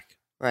it back.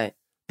 Right.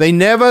 They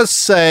never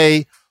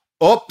say,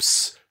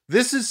 oops,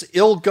 this is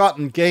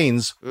ill-gotten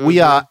gains. We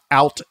are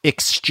out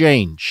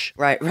exchange.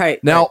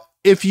 Right. Now,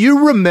 if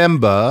you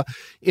remember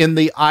in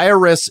the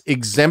IRS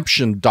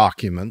exemption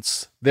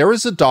documents, there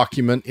is a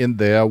document in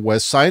there where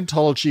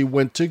Scientology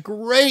went to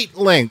great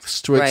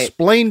lengths to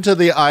explain to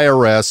the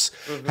IRS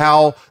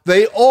how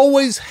they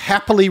always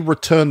happily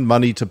return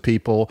money to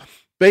people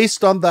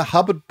based on the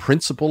Hubbard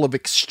principle of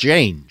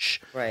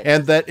exchange. Right.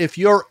 And that if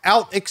you're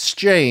out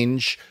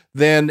exchange,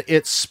 then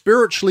it's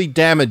spiritually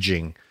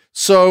damaging.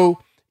 So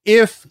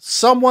if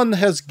someone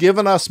has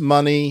given us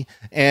money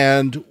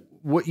and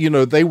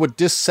they were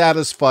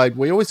dissatisfied,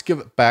 we always give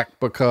it back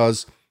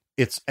because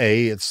it's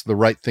the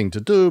right thing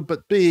to do,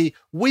 but B,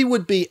 we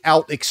would be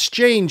out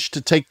exchange to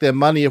take their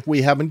money if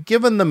we haven't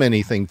given them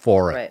anything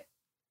for it. Right.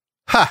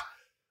 Ha!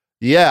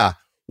 Yeah.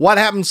 What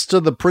happens to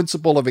the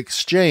principle of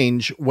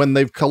exchange when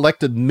they've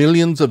collected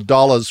millions of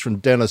dollars from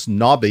Dennis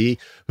Nobby,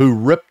 who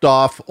ripped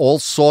off all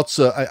sorts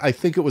of, I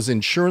think it was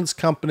insurance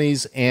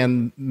companies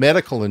and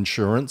medical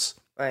insurance,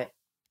 Right.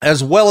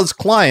 as well as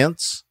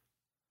clients?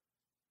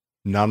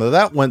 None of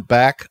that went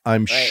back,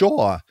 I'm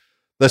sure.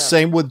 The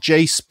same with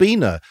Jay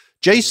Spina.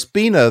 Jay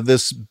Spina,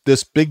 this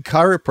big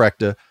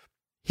chiropractor,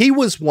 he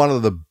was one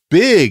of the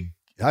big,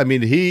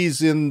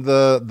 he's in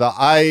the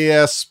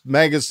IAS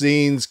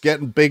magazines,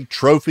 getting big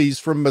trophies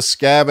from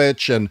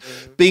Miscavige and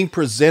being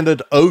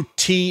presented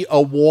OT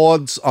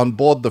awards on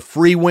board the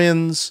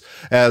Freewinds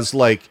as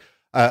like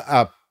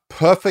a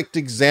perfect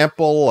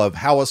example of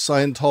how a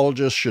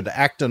Scientologist should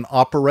act and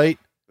operate.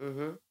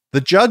 Mm-hmm.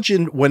 The judge,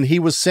 when he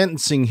was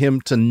sentencing him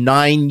to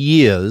 9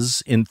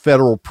 years in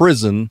federal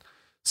prison,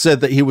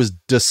 said that he was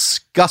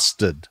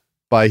disgusted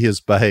by his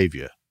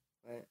behavior.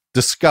 Right.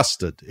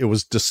 Disgusted. It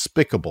was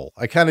despicable.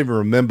 I can't even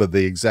remember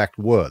the exact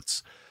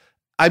words.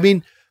 I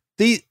mean,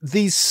 these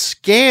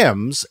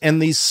scams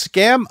and these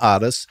scam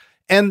artists,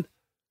 and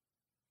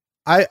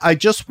I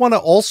just want to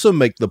also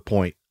make the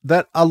point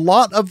that a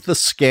lot of the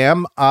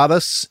scam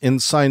artists in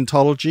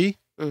Scientology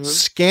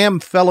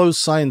scam fellow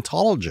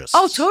Scientologists.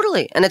 Oh,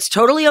 totally. And it's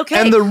totally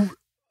okay.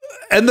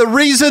 And the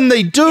reason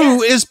they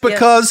do is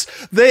because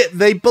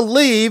they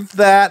believe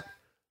that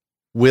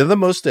we're the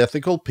most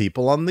ethical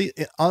people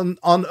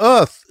on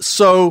Earth.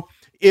 So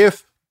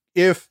if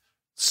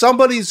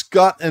somebody's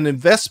got an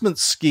investment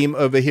scheme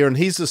over here and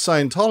he's a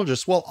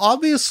Scientologist, well,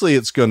 obviously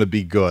it's going to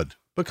be good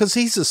because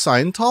he's a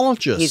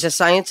Scientologist. He's a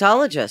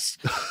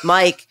Scientologist.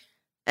 Mike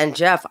and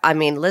Jeff,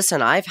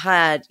 listen, I've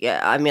had,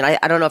 I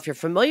don't know if you're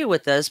familiar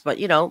with this, but,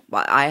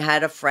 I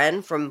had a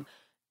friend from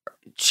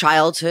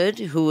childhood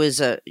who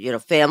is a,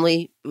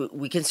 family,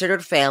 we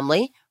considered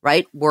family,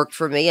 right? Worked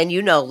for me. And,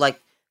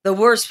 like the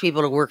worst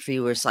people to work for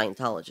you are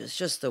Scientologists,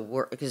 just the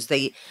worst, because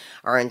they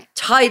are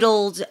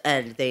entitled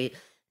and they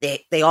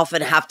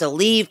often have to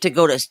leave to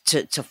go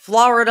to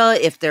Florida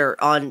if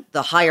they're on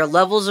the higher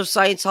levels of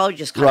Scientology,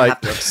 just kind of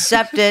have to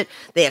accept it.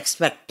 They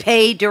expect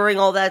pay during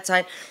all that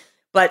time.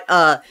 But,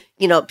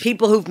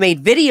 people who've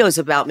made videos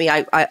about me,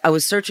 I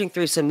was searching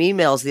through some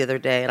emails the other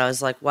day and I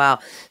was like, wow.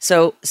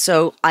 So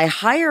I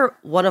hire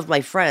one of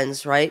my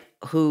friends, right,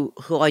 who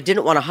I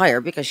didn't want to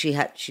hire because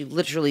she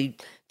literally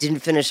didn't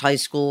finish high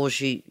school.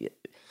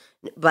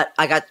 But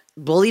I got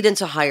bullied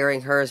into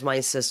hiring her as my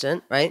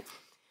assistant, right?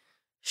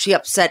 She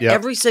upset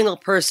every single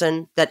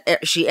person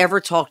that she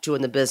ever talked to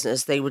in the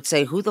business. They would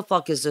say, who the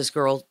fuck is this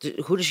girl?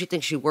 Who does she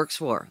think she works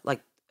for?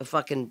 Like a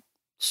fucking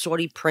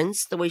Saudi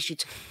prince, the way she...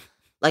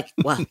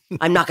 well,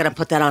 I'm not going to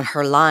put that on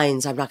her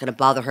lines. I'm not going to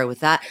bother her with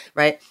that,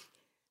 right?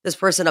 This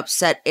person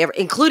upset,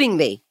 including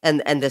me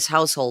and this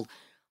household.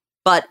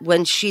 But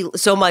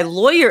so my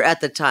lawyer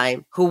at the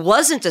time, who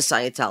wasn't a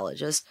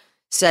Scientologist,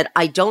 said,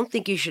 I don't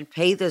think you should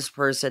pay this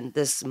person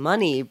this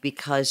money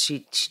because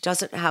she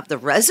doesn't have the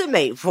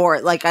resume for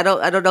it. Like, I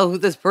don't know who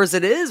this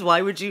person is.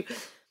 Why would you?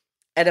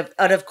 And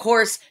of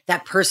course,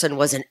 that person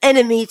was an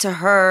enemy to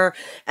her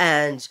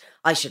and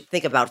I should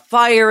think about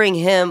firing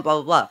him, blah,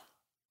 blah, blah.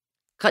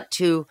 Cut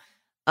to,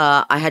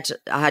 I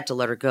had to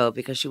let her go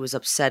because she was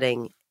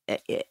upsetting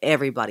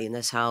everybody in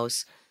this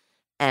house.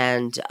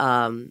 And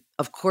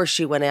of course,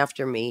 she went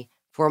after me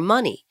for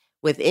money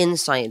within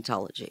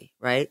Scientology,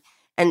 right?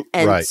 And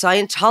Right.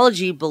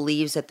 Scientology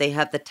believes that they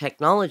have the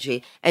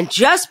technology, and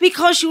just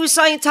because she was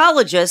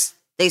Scientologist,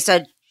 they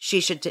said she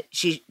should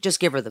she just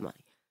give her the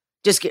money,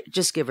 just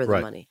give her the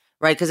Right. money,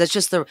 right? Because it's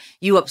just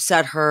you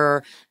upset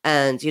her,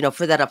 and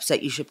for that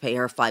upset, you should pay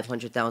her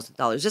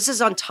 $500,000. This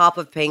is on top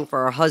of paying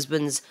for her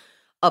husband's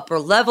upper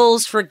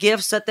levels for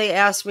gifts that they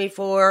asked me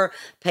for,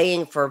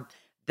 paying for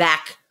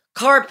back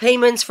car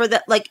payments for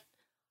that,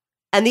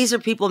 and these are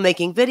people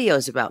making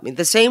videos about me.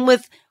 The same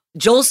with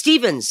Joel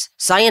Stevens,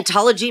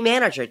 Scientology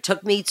manager,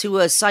 took me to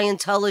a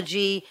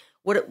Scientology,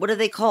 what are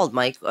they called,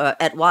 Mike,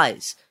 at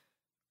Wise?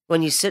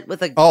 When you sit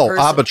with a person,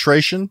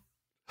 arbitration?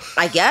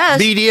 I guess.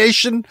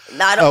 Mediation?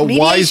 Mediation.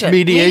 Wise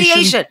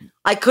mediation?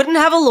 I couldn't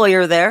have a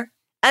lawyer there.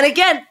 And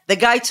again, the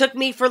guy took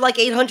me for like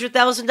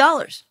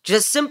 $800,000,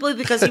 just simply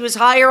because he was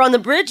higher on the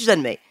bridge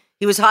than me.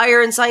 He was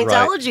higher in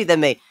Scientology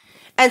than me.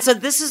 And so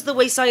this is the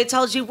way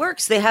Scientology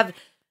works. They have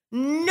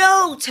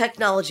no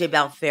technology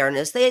about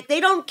fairness. They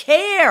don't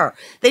care.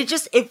 They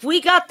just, if we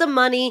got the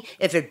money,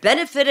 if it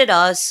benefited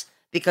us,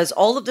 because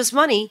all of this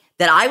money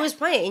that I was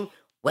paying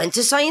went to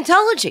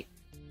Scientology.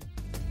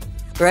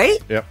 Right?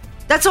 Yep.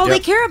 That's all they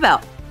care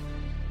about.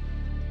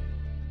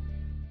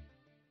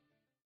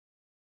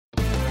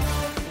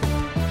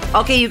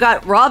 Okay, you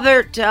got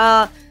Robert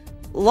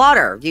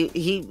Lauder.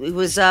 He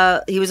was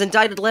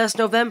indicted last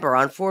November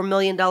on $4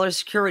 million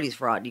securities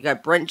fraud. You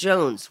got Brent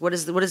Jones. What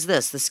is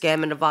this? The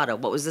scam in Nevada.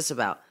 What was this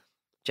about,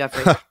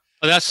 Jeffrey?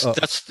 Well,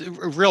 that's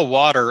real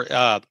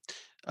water.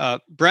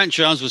 Brent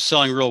Jones was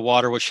selling real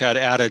water, which had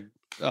added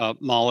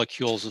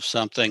molecules of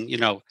something.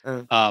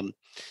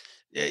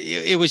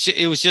 It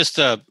was just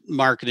a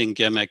marketing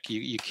gimmick.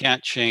 You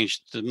can't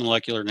change the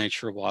molecular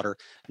nature of water.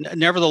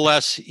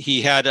 Nevertheless,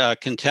 he had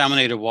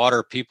contaminated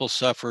water. People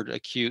suffered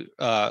acute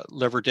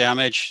liver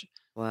damage.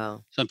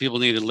 Wow. Some people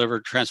needed liver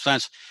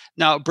transplants.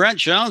 Now, Brent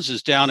Jones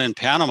is down in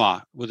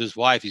Panama with his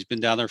wife. He's been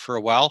down there for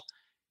a while.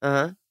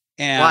 Uh-huh.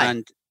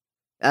 And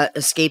why?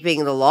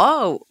 Escaping the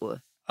law?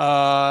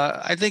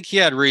 I think he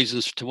had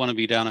reasons to want to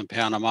be down in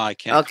Panama. I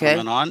can't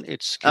comment on.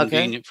 It's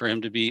convenient for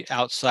him to be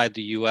outside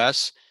the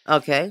U.S.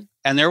 Okay.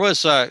 And there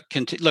was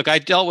look, I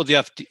dealt with the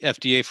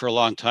FDA for a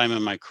long time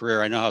in my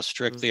career. I know how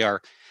strict they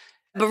are.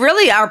 But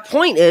really, our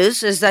point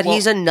is that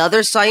he's another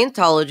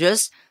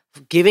Scientologist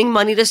giving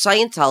money to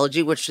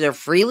Scientology, which they're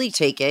freely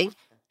taking.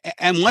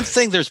 And one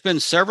thing, there's been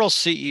several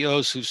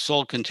CEOs who've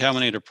sold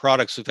contaminated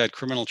products who've had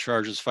criminal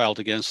charges filed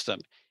against them.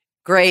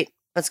 Great.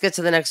 Let's get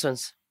to the next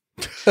ones.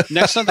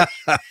 Next on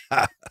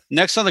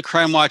the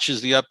crime watch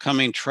is the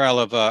upcoming trial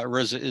of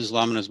Riza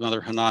Islam and his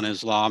mother Hanan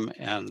Islam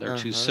and their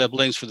two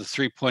siblings for the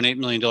 $3.8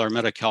 million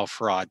Medi-Cal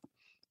fraud.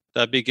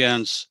 That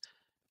begins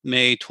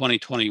May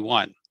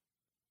 2021.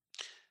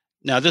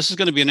 Now, this is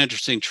going to be an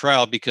interesting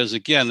trial because,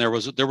 again, there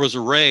was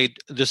a raid.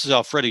 This is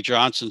Alfredi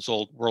Johnson's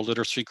old World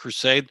Literacy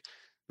Crusade.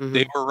 Mm-hmm.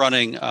 They were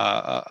running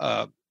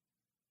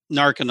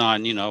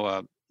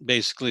Narconon,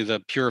 basically the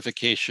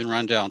purification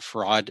rundown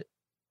fraud.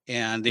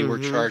 And they were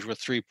charged with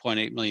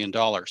 $3.8 million.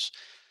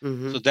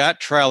 So that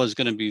trial is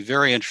going to be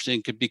very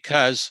interesting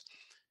because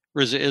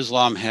Riza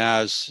Islam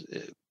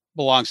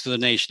belongs to the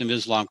Nation of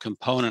Islam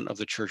component of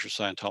the Church of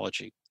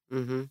Scientology.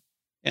 Mm-hmm.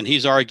 And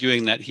he's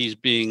arguing that he's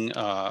being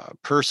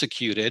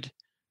persecuted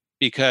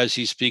because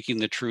he's speaking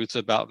the truth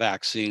about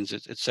vaccines,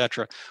 et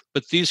cetera.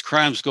 But these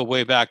crimes go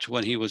way back to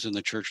when he was in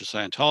the Church of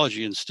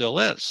Scientology and still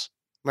is.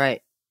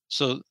 Right.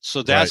 So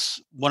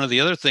that's one of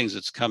the other things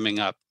that's coming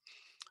up.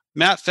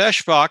 Matt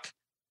Feshbach,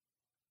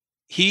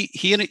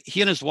 he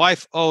and his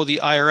wife owe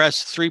the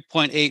IRS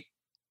 $3.8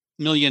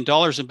 million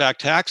in back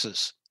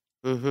taxes.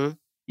 Mm-hmm.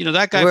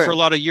 That guy for a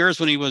lot of years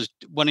when he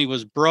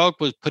was broke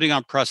was putting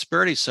on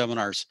prosperity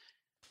seminars.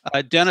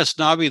 Dennis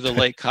Nobby, the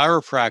late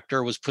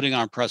chiropractor, was putting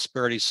on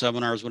prosperity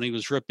seminars when he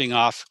was ripping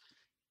off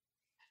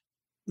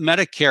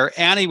Medicare,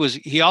 and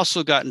he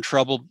also got in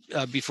trouble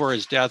before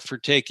his death for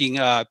taking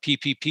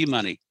PPP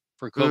money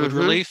for COVID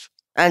relief.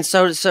 And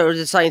so did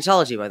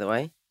Scientology, by the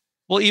way.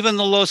 Well, even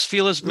the Los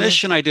Feliz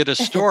mission, I did a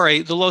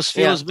story. The Los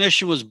Feliz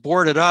mission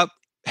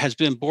has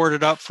been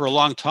boarded up for a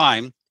long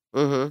time.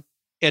 Mm-hmm.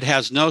 It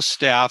has no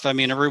staff. I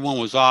mean, everyone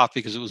was off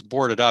because it was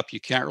boarded up. You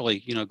can't really,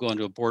 go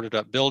into a boarded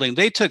up building.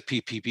 They took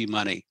PPP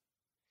money.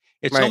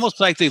 It's almost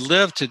like they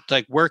live to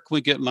where can we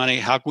get money?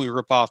 How can we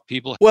rip off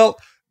people? Well,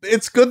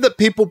 it's good that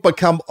people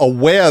become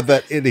aware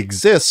that it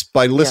exists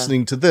by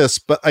listening to this,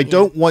 but I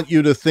don't want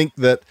you to think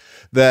that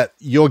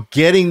you're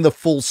getting the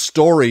full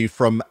story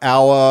from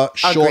our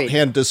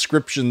shorthand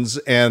descriptions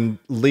and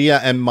Leah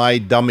and my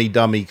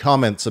dummy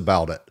comments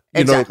about it.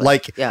 Exactly. We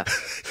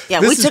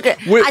took it.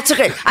 I took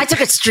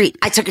it street.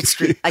 I took it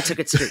street.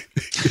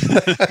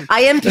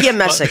 I am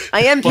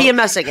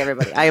PMSing,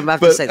 everybody. I am about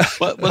to say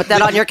that. Put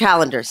that on your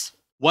calendars.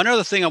 One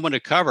other thing I want to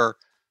cover,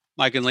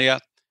 Mike and Leah,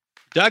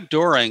 Doug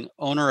Doring,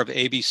 owner of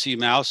ABC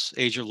Mouse,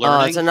 Age of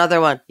Learning. Oh, it's another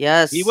one.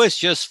 Yes. He was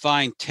just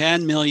fined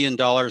 $10 million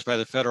by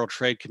the Federal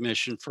Trade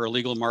Commission for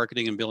illegal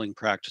marketing and billing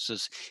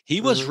practices.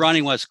 He was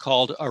running what's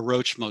called a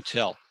roach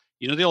motel.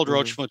 You know the old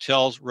Roach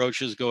motels,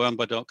 roaches go in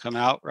but don't come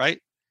out, right?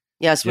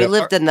 Yes, we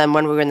lived in them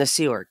when we were in the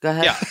Sea Org. Go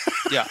ahead.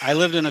 Yeah. I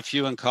lived in a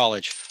few in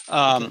college.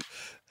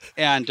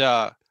 And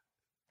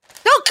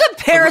don't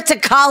compare it to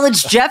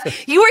college,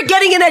 Jeff. You were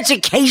getting an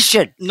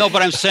education. No,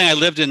 but I'm saying I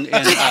lived in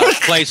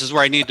places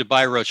where I need to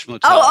buy roach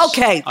motels. Oh,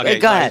 okay.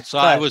 Go ahead. So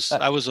I was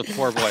a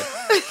poor boy.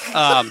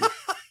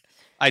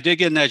 I did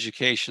get an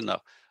education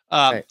though.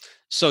 Right.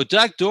 So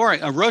Doug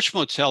Doring, a roach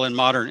motel in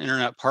modern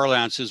internet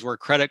parlance is where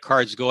credit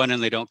cards go in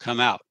and they don't come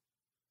out.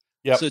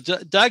 Yep. So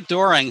Doug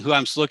Doring, who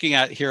I'm looking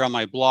at here on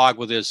my blog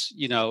with his,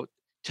 $10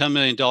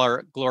 million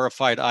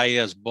glorified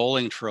IES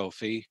bowling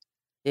trophy,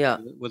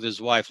 with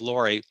his wife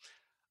Lori,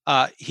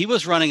 he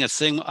was running a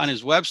thing on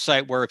his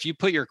website where if you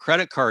put your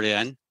credit card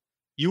in,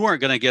 you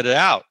weren't going to get it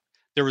out.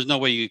 There was no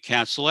way you could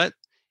cancel it.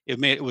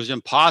 It was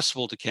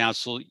impossible to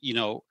cancel,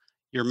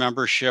 your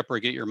membership or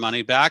get your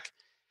money back.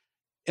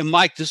 And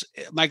Mike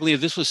Lee,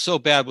 this was so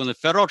bad when the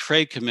Federal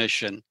Trade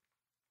Commission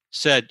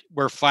said,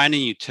 we're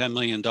fining you $10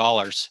 million.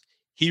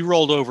 He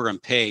rolled over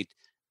and paid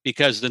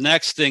because the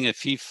next thing,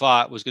 if he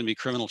fought, was going to be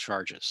criminal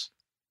charges.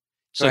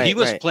 So he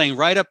was playing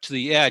right up to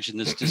the edge in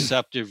this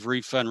deceptive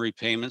refund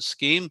repayment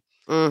scheme.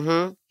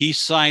 Mm-hmm. He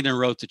signed and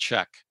wrote the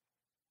check.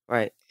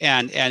 Right.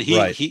 And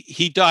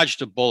he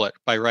dodged a bullet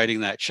by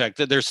writing that check.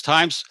 There's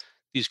times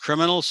these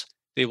criminals,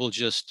 they will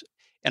just,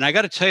 and I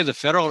got to tell you,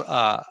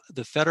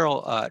 the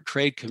Federal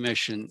Trade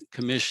Commission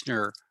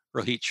Commissioner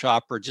Rohit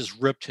Chopra just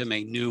ripped him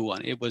a new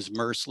one. It was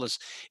merciless.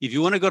 If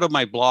you want to go to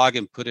my blog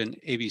and put in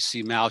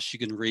ABC Mouse, you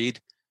can read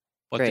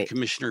what the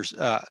commissioners.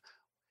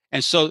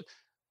 And so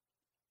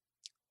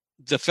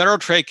the Federal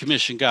Trade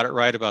Commission got it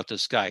right about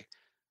this guy.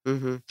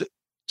 Mm-hmm. The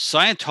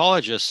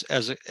Scientologists,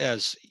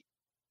 as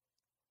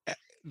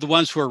the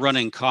ones who are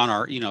running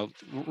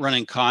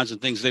running cons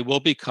and things, they will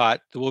be caught,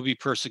 they will be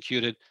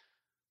persecuted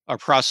or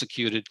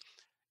prosecuted.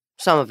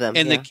 Some of them.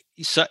 And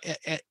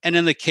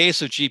in the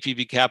case of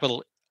GPB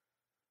Capital,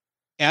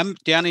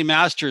 Danny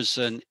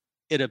Masterson,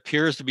 it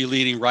appears to be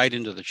leading right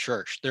into the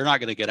church. They're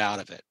not going to get out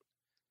of it.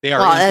 They're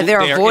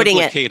avoiding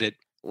it.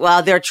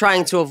 Well, they're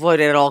trying to avoid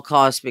it at all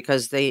costs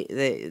because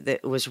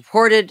it was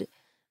reported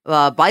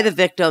by the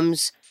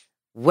victims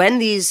when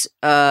these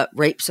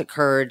rapes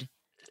occurred,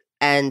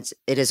 and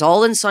it is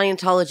all in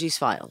Scientology's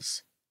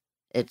files.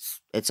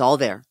 It's all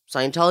there.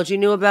 Scientology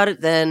knew about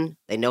it then.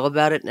 They know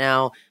about it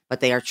now,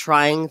 but they are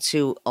trying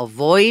to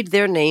avoid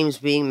their names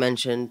being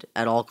mentioned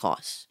at all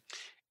costs.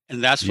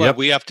 And that's why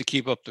we have to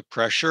keep up the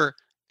pressure,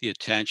 the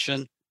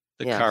attention,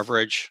 the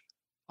coverage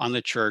on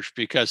the church,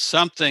 because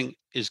something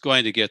is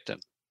going to get them.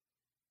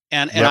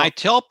 And I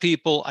tell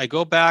people, I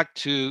go back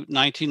to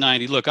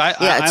 1990. Look,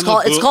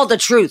 it's called the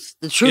truth.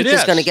 The truth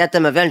is going to get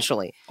them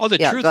eventually. Oh, the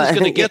truth is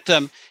going to get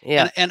them.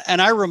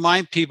 And I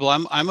remind people,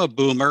 I'm a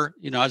boomer.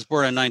 I was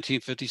born in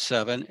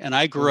 1957, and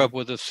I grew up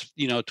with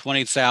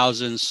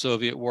 20,000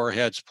 Soviet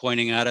warheads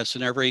pointing at us,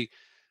 and every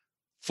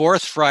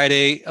fourth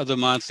Friday of the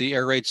month, the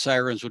air raid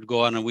sirens would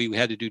go on, and we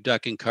had to do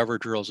duck and cover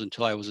drills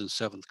until I was in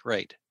 7th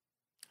grade.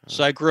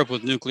 So I grew up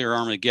with nuclear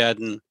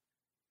Armageddon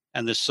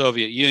and the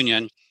Soviet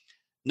Union.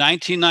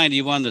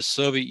 1991, the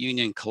Soviet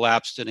Union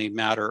collapsed in a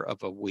matter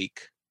of a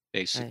week,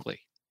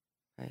 basically.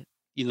 Right.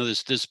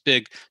 This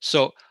big.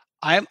 So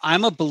I'm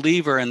a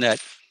believer in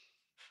that,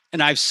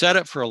 and I've said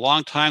it for a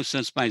long time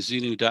since my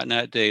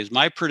Xenu.net days.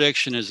 My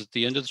prediction is that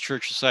the end of the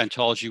Church of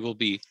Scientology will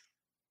be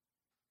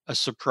a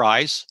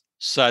surprise,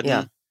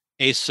 sudden,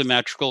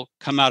 asymmetrical,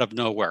 come out of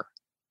nowhere,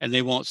 and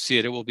they won't see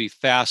it. It will be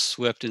fast,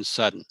 swift, and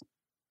sudden.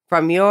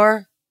 From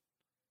your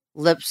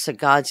lips to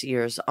God's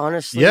ears,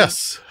 honestly.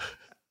 Yes.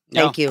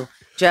 Thank you,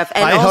 Jeff.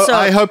 And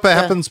I hope it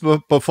happens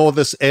before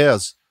this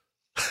airs.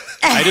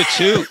 I do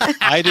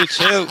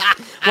too.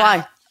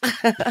 Why?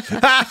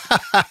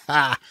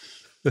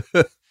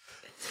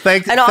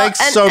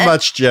 Thanks so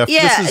much, Jeff.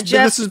 Yeah,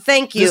 Jeff,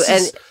 thank you.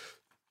 And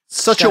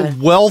such a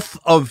wealth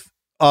of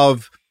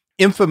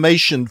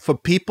information for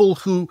people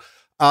who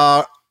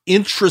are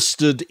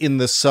interested in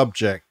the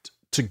subject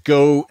to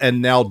go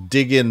and now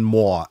dig in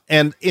more.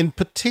 And in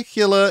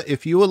particular,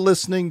 if you are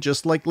listening,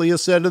 just like Leah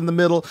said in the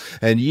middle,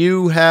 and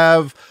you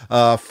have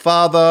a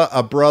father,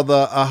 a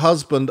brother, a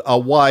husband, a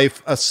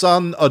wife, a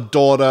son, a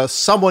daughter,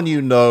 someone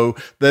you know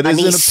that is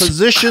in a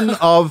position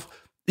of,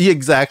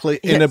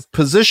 in a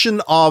position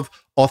of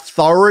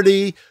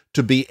authority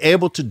to be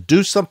able to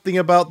do something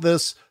about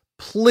this,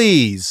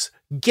 please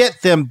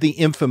get them the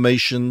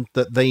information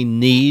that they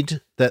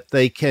need, that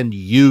they can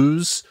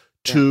use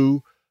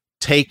to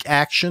take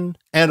action.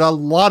 And a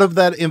lot of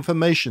that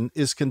information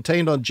is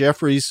contained on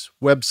Jeffrey's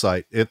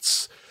website.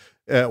 It's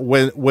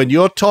when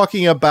you're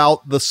talking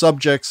about the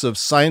subjects of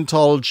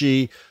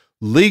Scientology,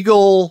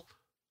 legal,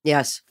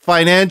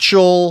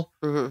 financial,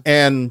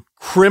 and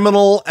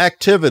criminal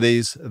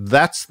activities,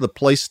 that's the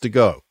place to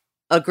go.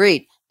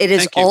 Agreed. It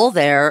is all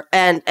there.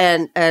 And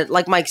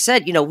like Mike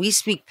said, we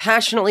speak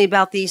passionately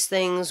about these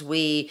things.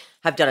 We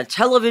have done a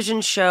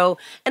television show,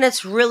 and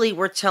it's really,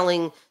 we're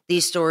telling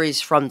these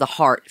stories from the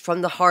heart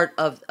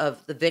of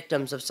the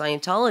victims of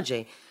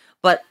Scientology.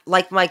 But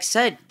like Mike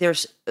said,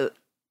 there's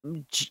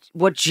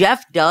what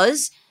Jeff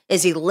does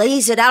is he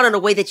lays it out in a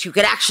way that you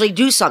could actually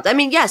do something. I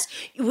mean, yes,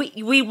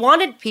 we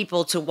wanted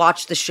people to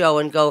watch the show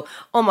and go,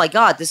 oh my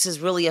God, this is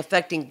really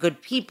affecting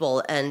good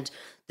people. And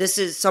this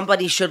is,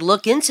 somebody should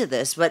look into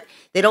this, but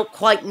they don't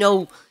quite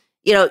know.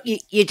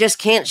 You just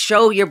can't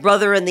show your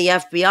brother in the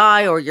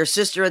FBI or your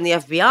sister in the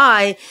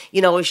FBI,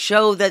 a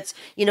show that's,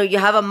 you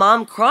have a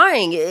mom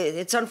crying.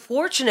 It's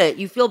unfortunate.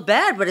 You feel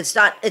bad, but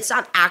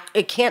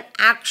it can't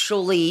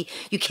actually,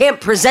 you can't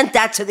present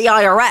that to the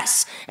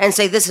IRS and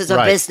say, this is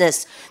a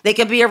business. They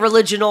can be a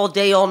religion all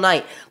day, all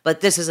night, but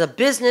this is a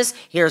business.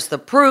 Here's the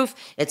proof.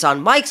 It's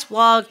on Mike's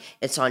blog.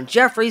 It's on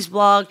Jeffrey's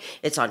blog.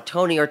 It's on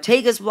Tony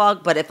Ortega's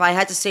blog. But if I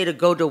had to say to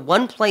go to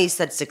one place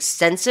that's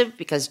extensive,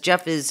 because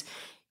Jeff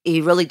he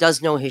really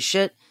does know his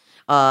shit.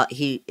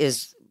 He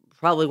is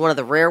probably one of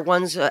the rare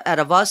ones out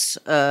of us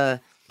who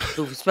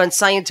spent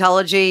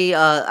Scientology,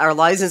 our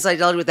lives in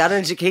Scientology without an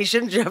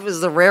education. Jeff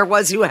is the rare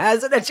ones who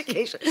has an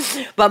education.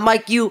 But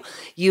Mike, you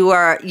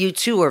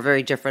too are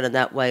very different in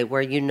that way,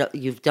 where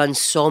you've done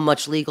so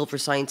much legal for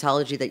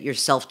Scientology that you're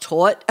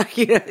self-taught.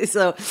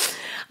 So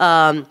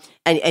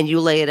and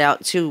you lay it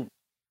out too.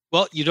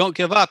 Well, you don't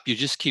give up. You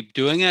just keep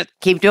doing it.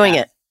 Keep doing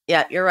it.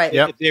 Yeah, you're right.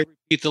 Yep. They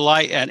repeat the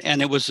lie,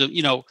 and it was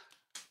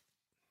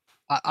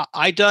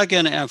I dug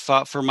in and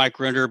fought for Mike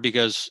Rinder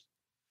because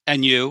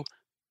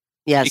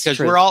Yes,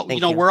 true. we're all,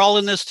 Thank you. we're all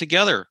in this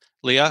together,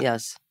 Leah.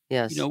 Yes.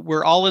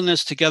 We're all in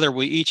this together.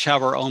 We each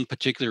have our own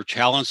particular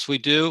talents. We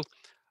do.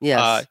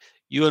 Yes.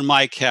 You and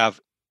Mike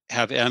have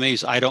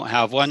Emmys. I don't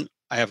have one.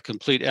 I have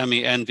complete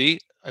Emmy envy.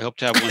 I hope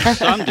to have one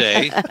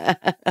someday.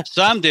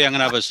 Someday I'm going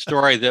to have a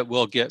story that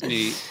will get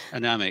me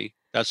an Emmy.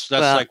 That's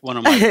like one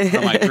of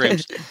my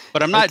dreams.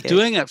 But I'm not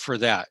doing it for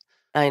that.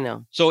 I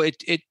know. So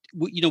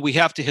we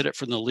have to hit it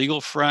from the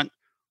legal front,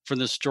 from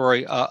the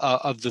story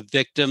of the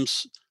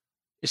victims,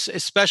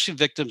 especially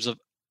victims of.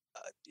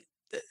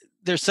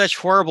 There's such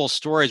horrible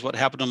stories. What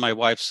happened to my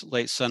wife's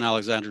late son,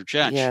 Alexander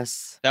Jench?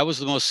 Yes, that was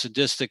the most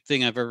sadistic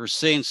thing I've ever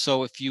seen.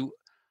 So if you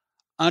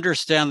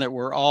understand that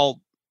we're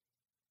all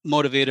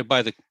motivated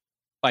by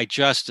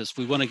justice,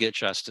 we want to get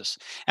justice.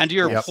 And to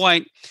your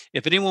point,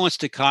 if anyone wants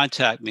to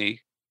contact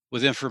me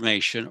with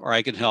information, or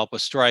I can help a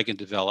story I can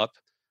develop,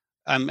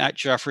 I'm at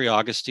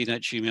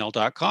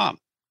jeffreyaugustine@gmail.com.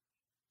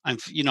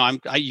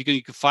 You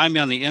can find me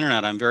on the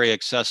internet. I'm very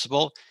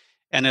accessible.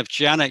 And if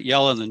Janet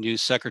Yellen, the new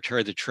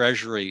Secretary of the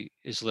Treasury,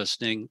 is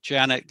listening,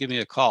 Janet, give me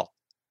a call.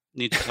 I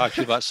need to talk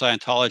to you about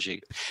Scientology.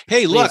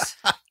 Hey, look,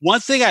 one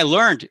thing I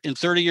learned in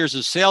 30 years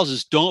of sales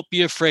is don't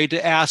be afraid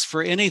to ask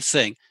for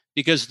anything,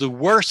 because the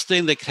worst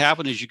thing that could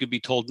happen is you could be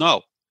told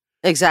no.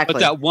 Exactly. But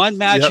that one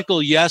magical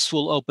yes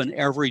will open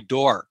every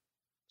door.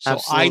 So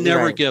Absolutely I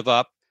never give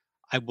up.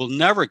 I will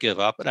never give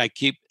up, and I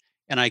keep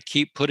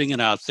putting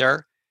it out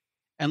there.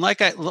 And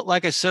like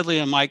I said,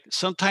 Leah and Mike,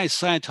 sometimes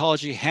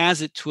Scientology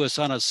has it to us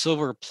on a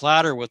silver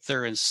platter with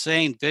their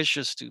insane,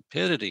 vicious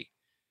stupidity.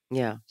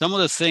 Yeah. Some of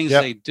the things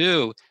they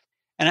do.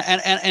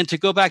 And to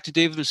go back to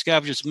David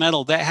Miscavige's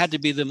medal, that had to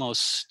be the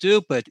most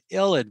stupid,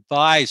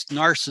 ill-advised,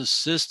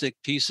 narcissistic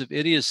piece of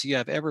idiocy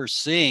I've ever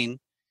seen.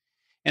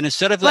 And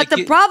instead of but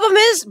the problem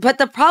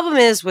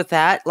is with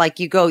that, like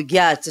you go,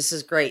 yes, this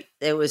is great.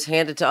 It was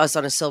handed to us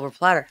on a silver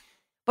platter.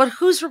 But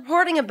who's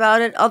reporting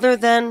about it other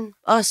than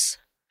us?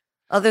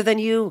 Other than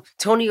you,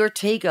 Tony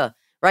Ortega,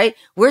 right?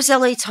 Where's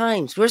LA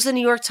Times? Where's the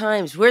New York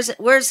Times? Where's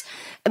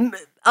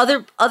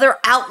other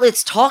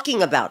outlets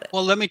talking about it?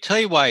 Well, let me tell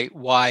you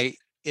why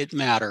it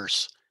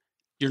matters.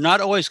 You're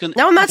not always going to.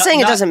 No, I'm not saying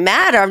it doesn't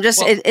matter. I'm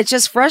just, it's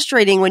just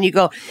frustrating when you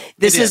go,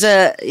 this is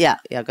go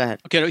ahead.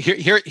 Okay,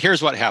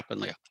 here's what happened,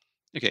 Leah.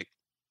 Okay.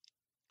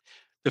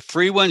 The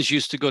free ones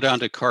used to go down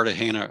to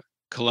Cartagena,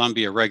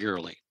 Colombia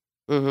regularly.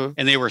 Mm-hmm.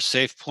 And they were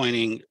safe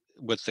pointing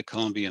with the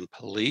Colombian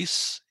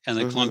police and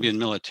the Colombian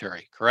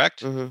military,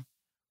 correct? Mm-hmm.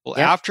 Well,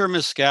 after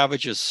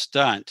Miscavige's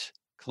stunt,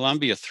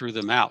 Colombia threw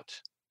them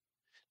out.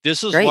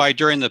 This is why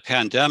during the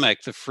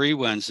pandemic, the free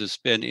ones has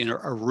been in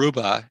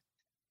Aruba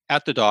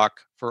at the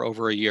dock for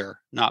over a year,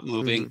 not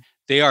moving. Mm-hmm.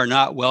 They are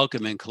not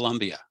welcome in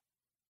Colombia.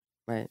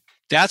 Right.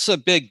 That's a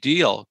big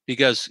deal,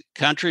 because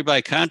country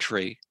by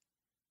country,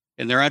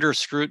 and they're under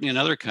scrutiny in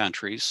other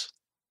countries.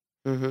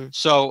 Mm-hmm.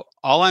 So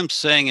all I'm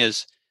saying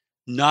is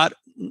not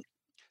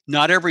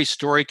every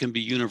story can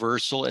be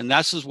universal. And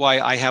this is why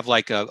I have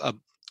like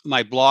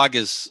my blog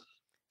is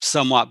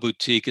somewhat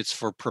boutique. It's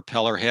for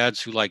propeller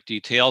heads who like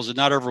details, and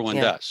not everyone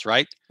does,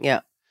 right?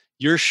 Yeah.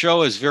 Your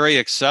show is very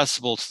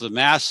accessible to the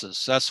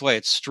masses. That's why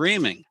it's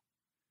streaming.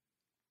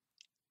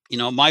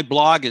 My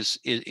blog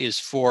is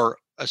for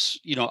us.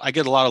 I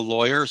get a lot of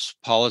lawyers,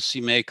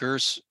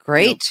 policymakers,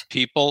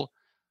 people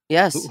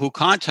who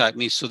contact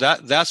me. So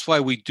that's why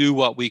we do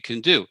what we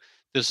can do.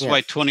 This is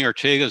why Tony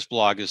Ortega's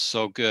blog is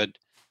so good.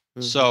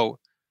 Mm-hmm. So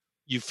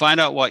you find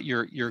out what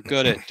you're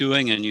good at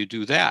doing, and you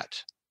do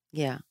that.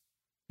 Yeah.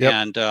 Yep.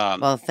 And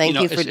well, thank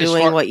you for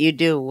doing what you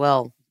do.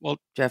 Well,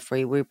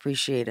 Jeffrey, we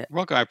appreciate it.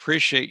 Look, I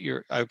appreciate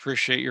your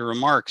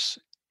remarks,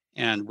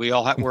 and we're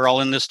all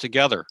in this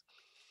together.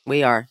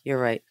 We are. You're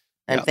right.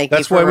 And thank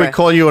That's you. That's why we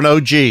call you an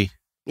OG.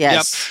 Yes.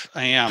 Yep,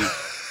 I am.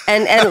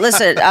 And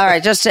listen, all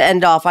right, just to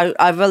end off,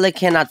 I really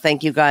cannot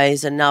thank you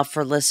guys enough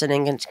for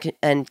listening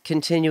and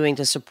continuing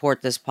to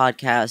support this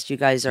podcast. You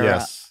guys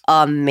are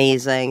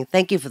amazing.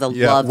 Thank you for the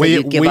love that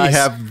you give us. We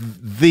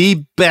have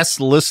the best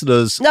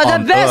listeners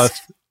on best.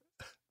 Earth.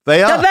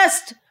 They are. The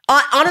best.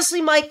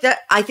 Honestly, Mike,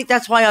 I think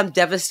that's why I'm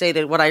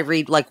devastated when I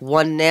read like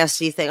one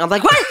nasty thing. I'm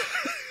like, what?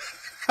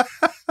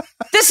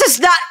 This is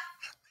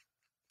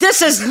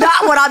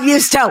not what I'm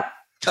used to.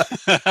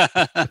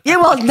 You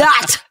will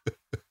not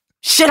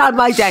shit on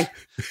my day.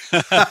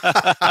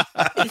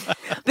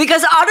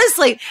 Because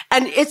honestly,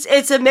 and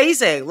it's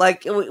amazing.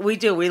 Like we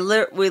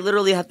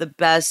literally have the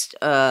best.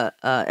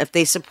 If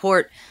they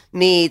support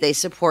me, they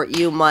support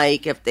you,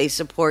 Mike. If they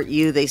support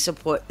you, if they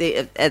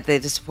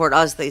support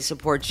us, they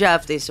support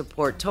Jeff. They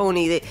support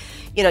Tony.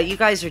 You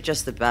guys are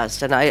just the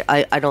best, and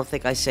I don't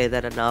think I say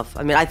that enough.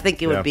 I mean, I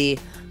think it would be.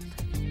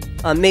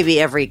 Maybe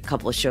every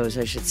couple of shows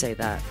I should say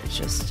that. It's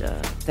just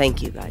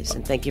thank you guys,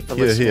 and thank you for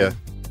listening.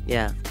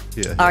 Yeah.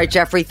 All right,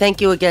 Jeffrey,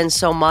 thank you again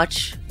so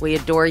much. We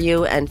adore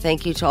you, and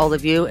thank you to all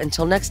of you.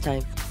 Until next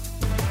time.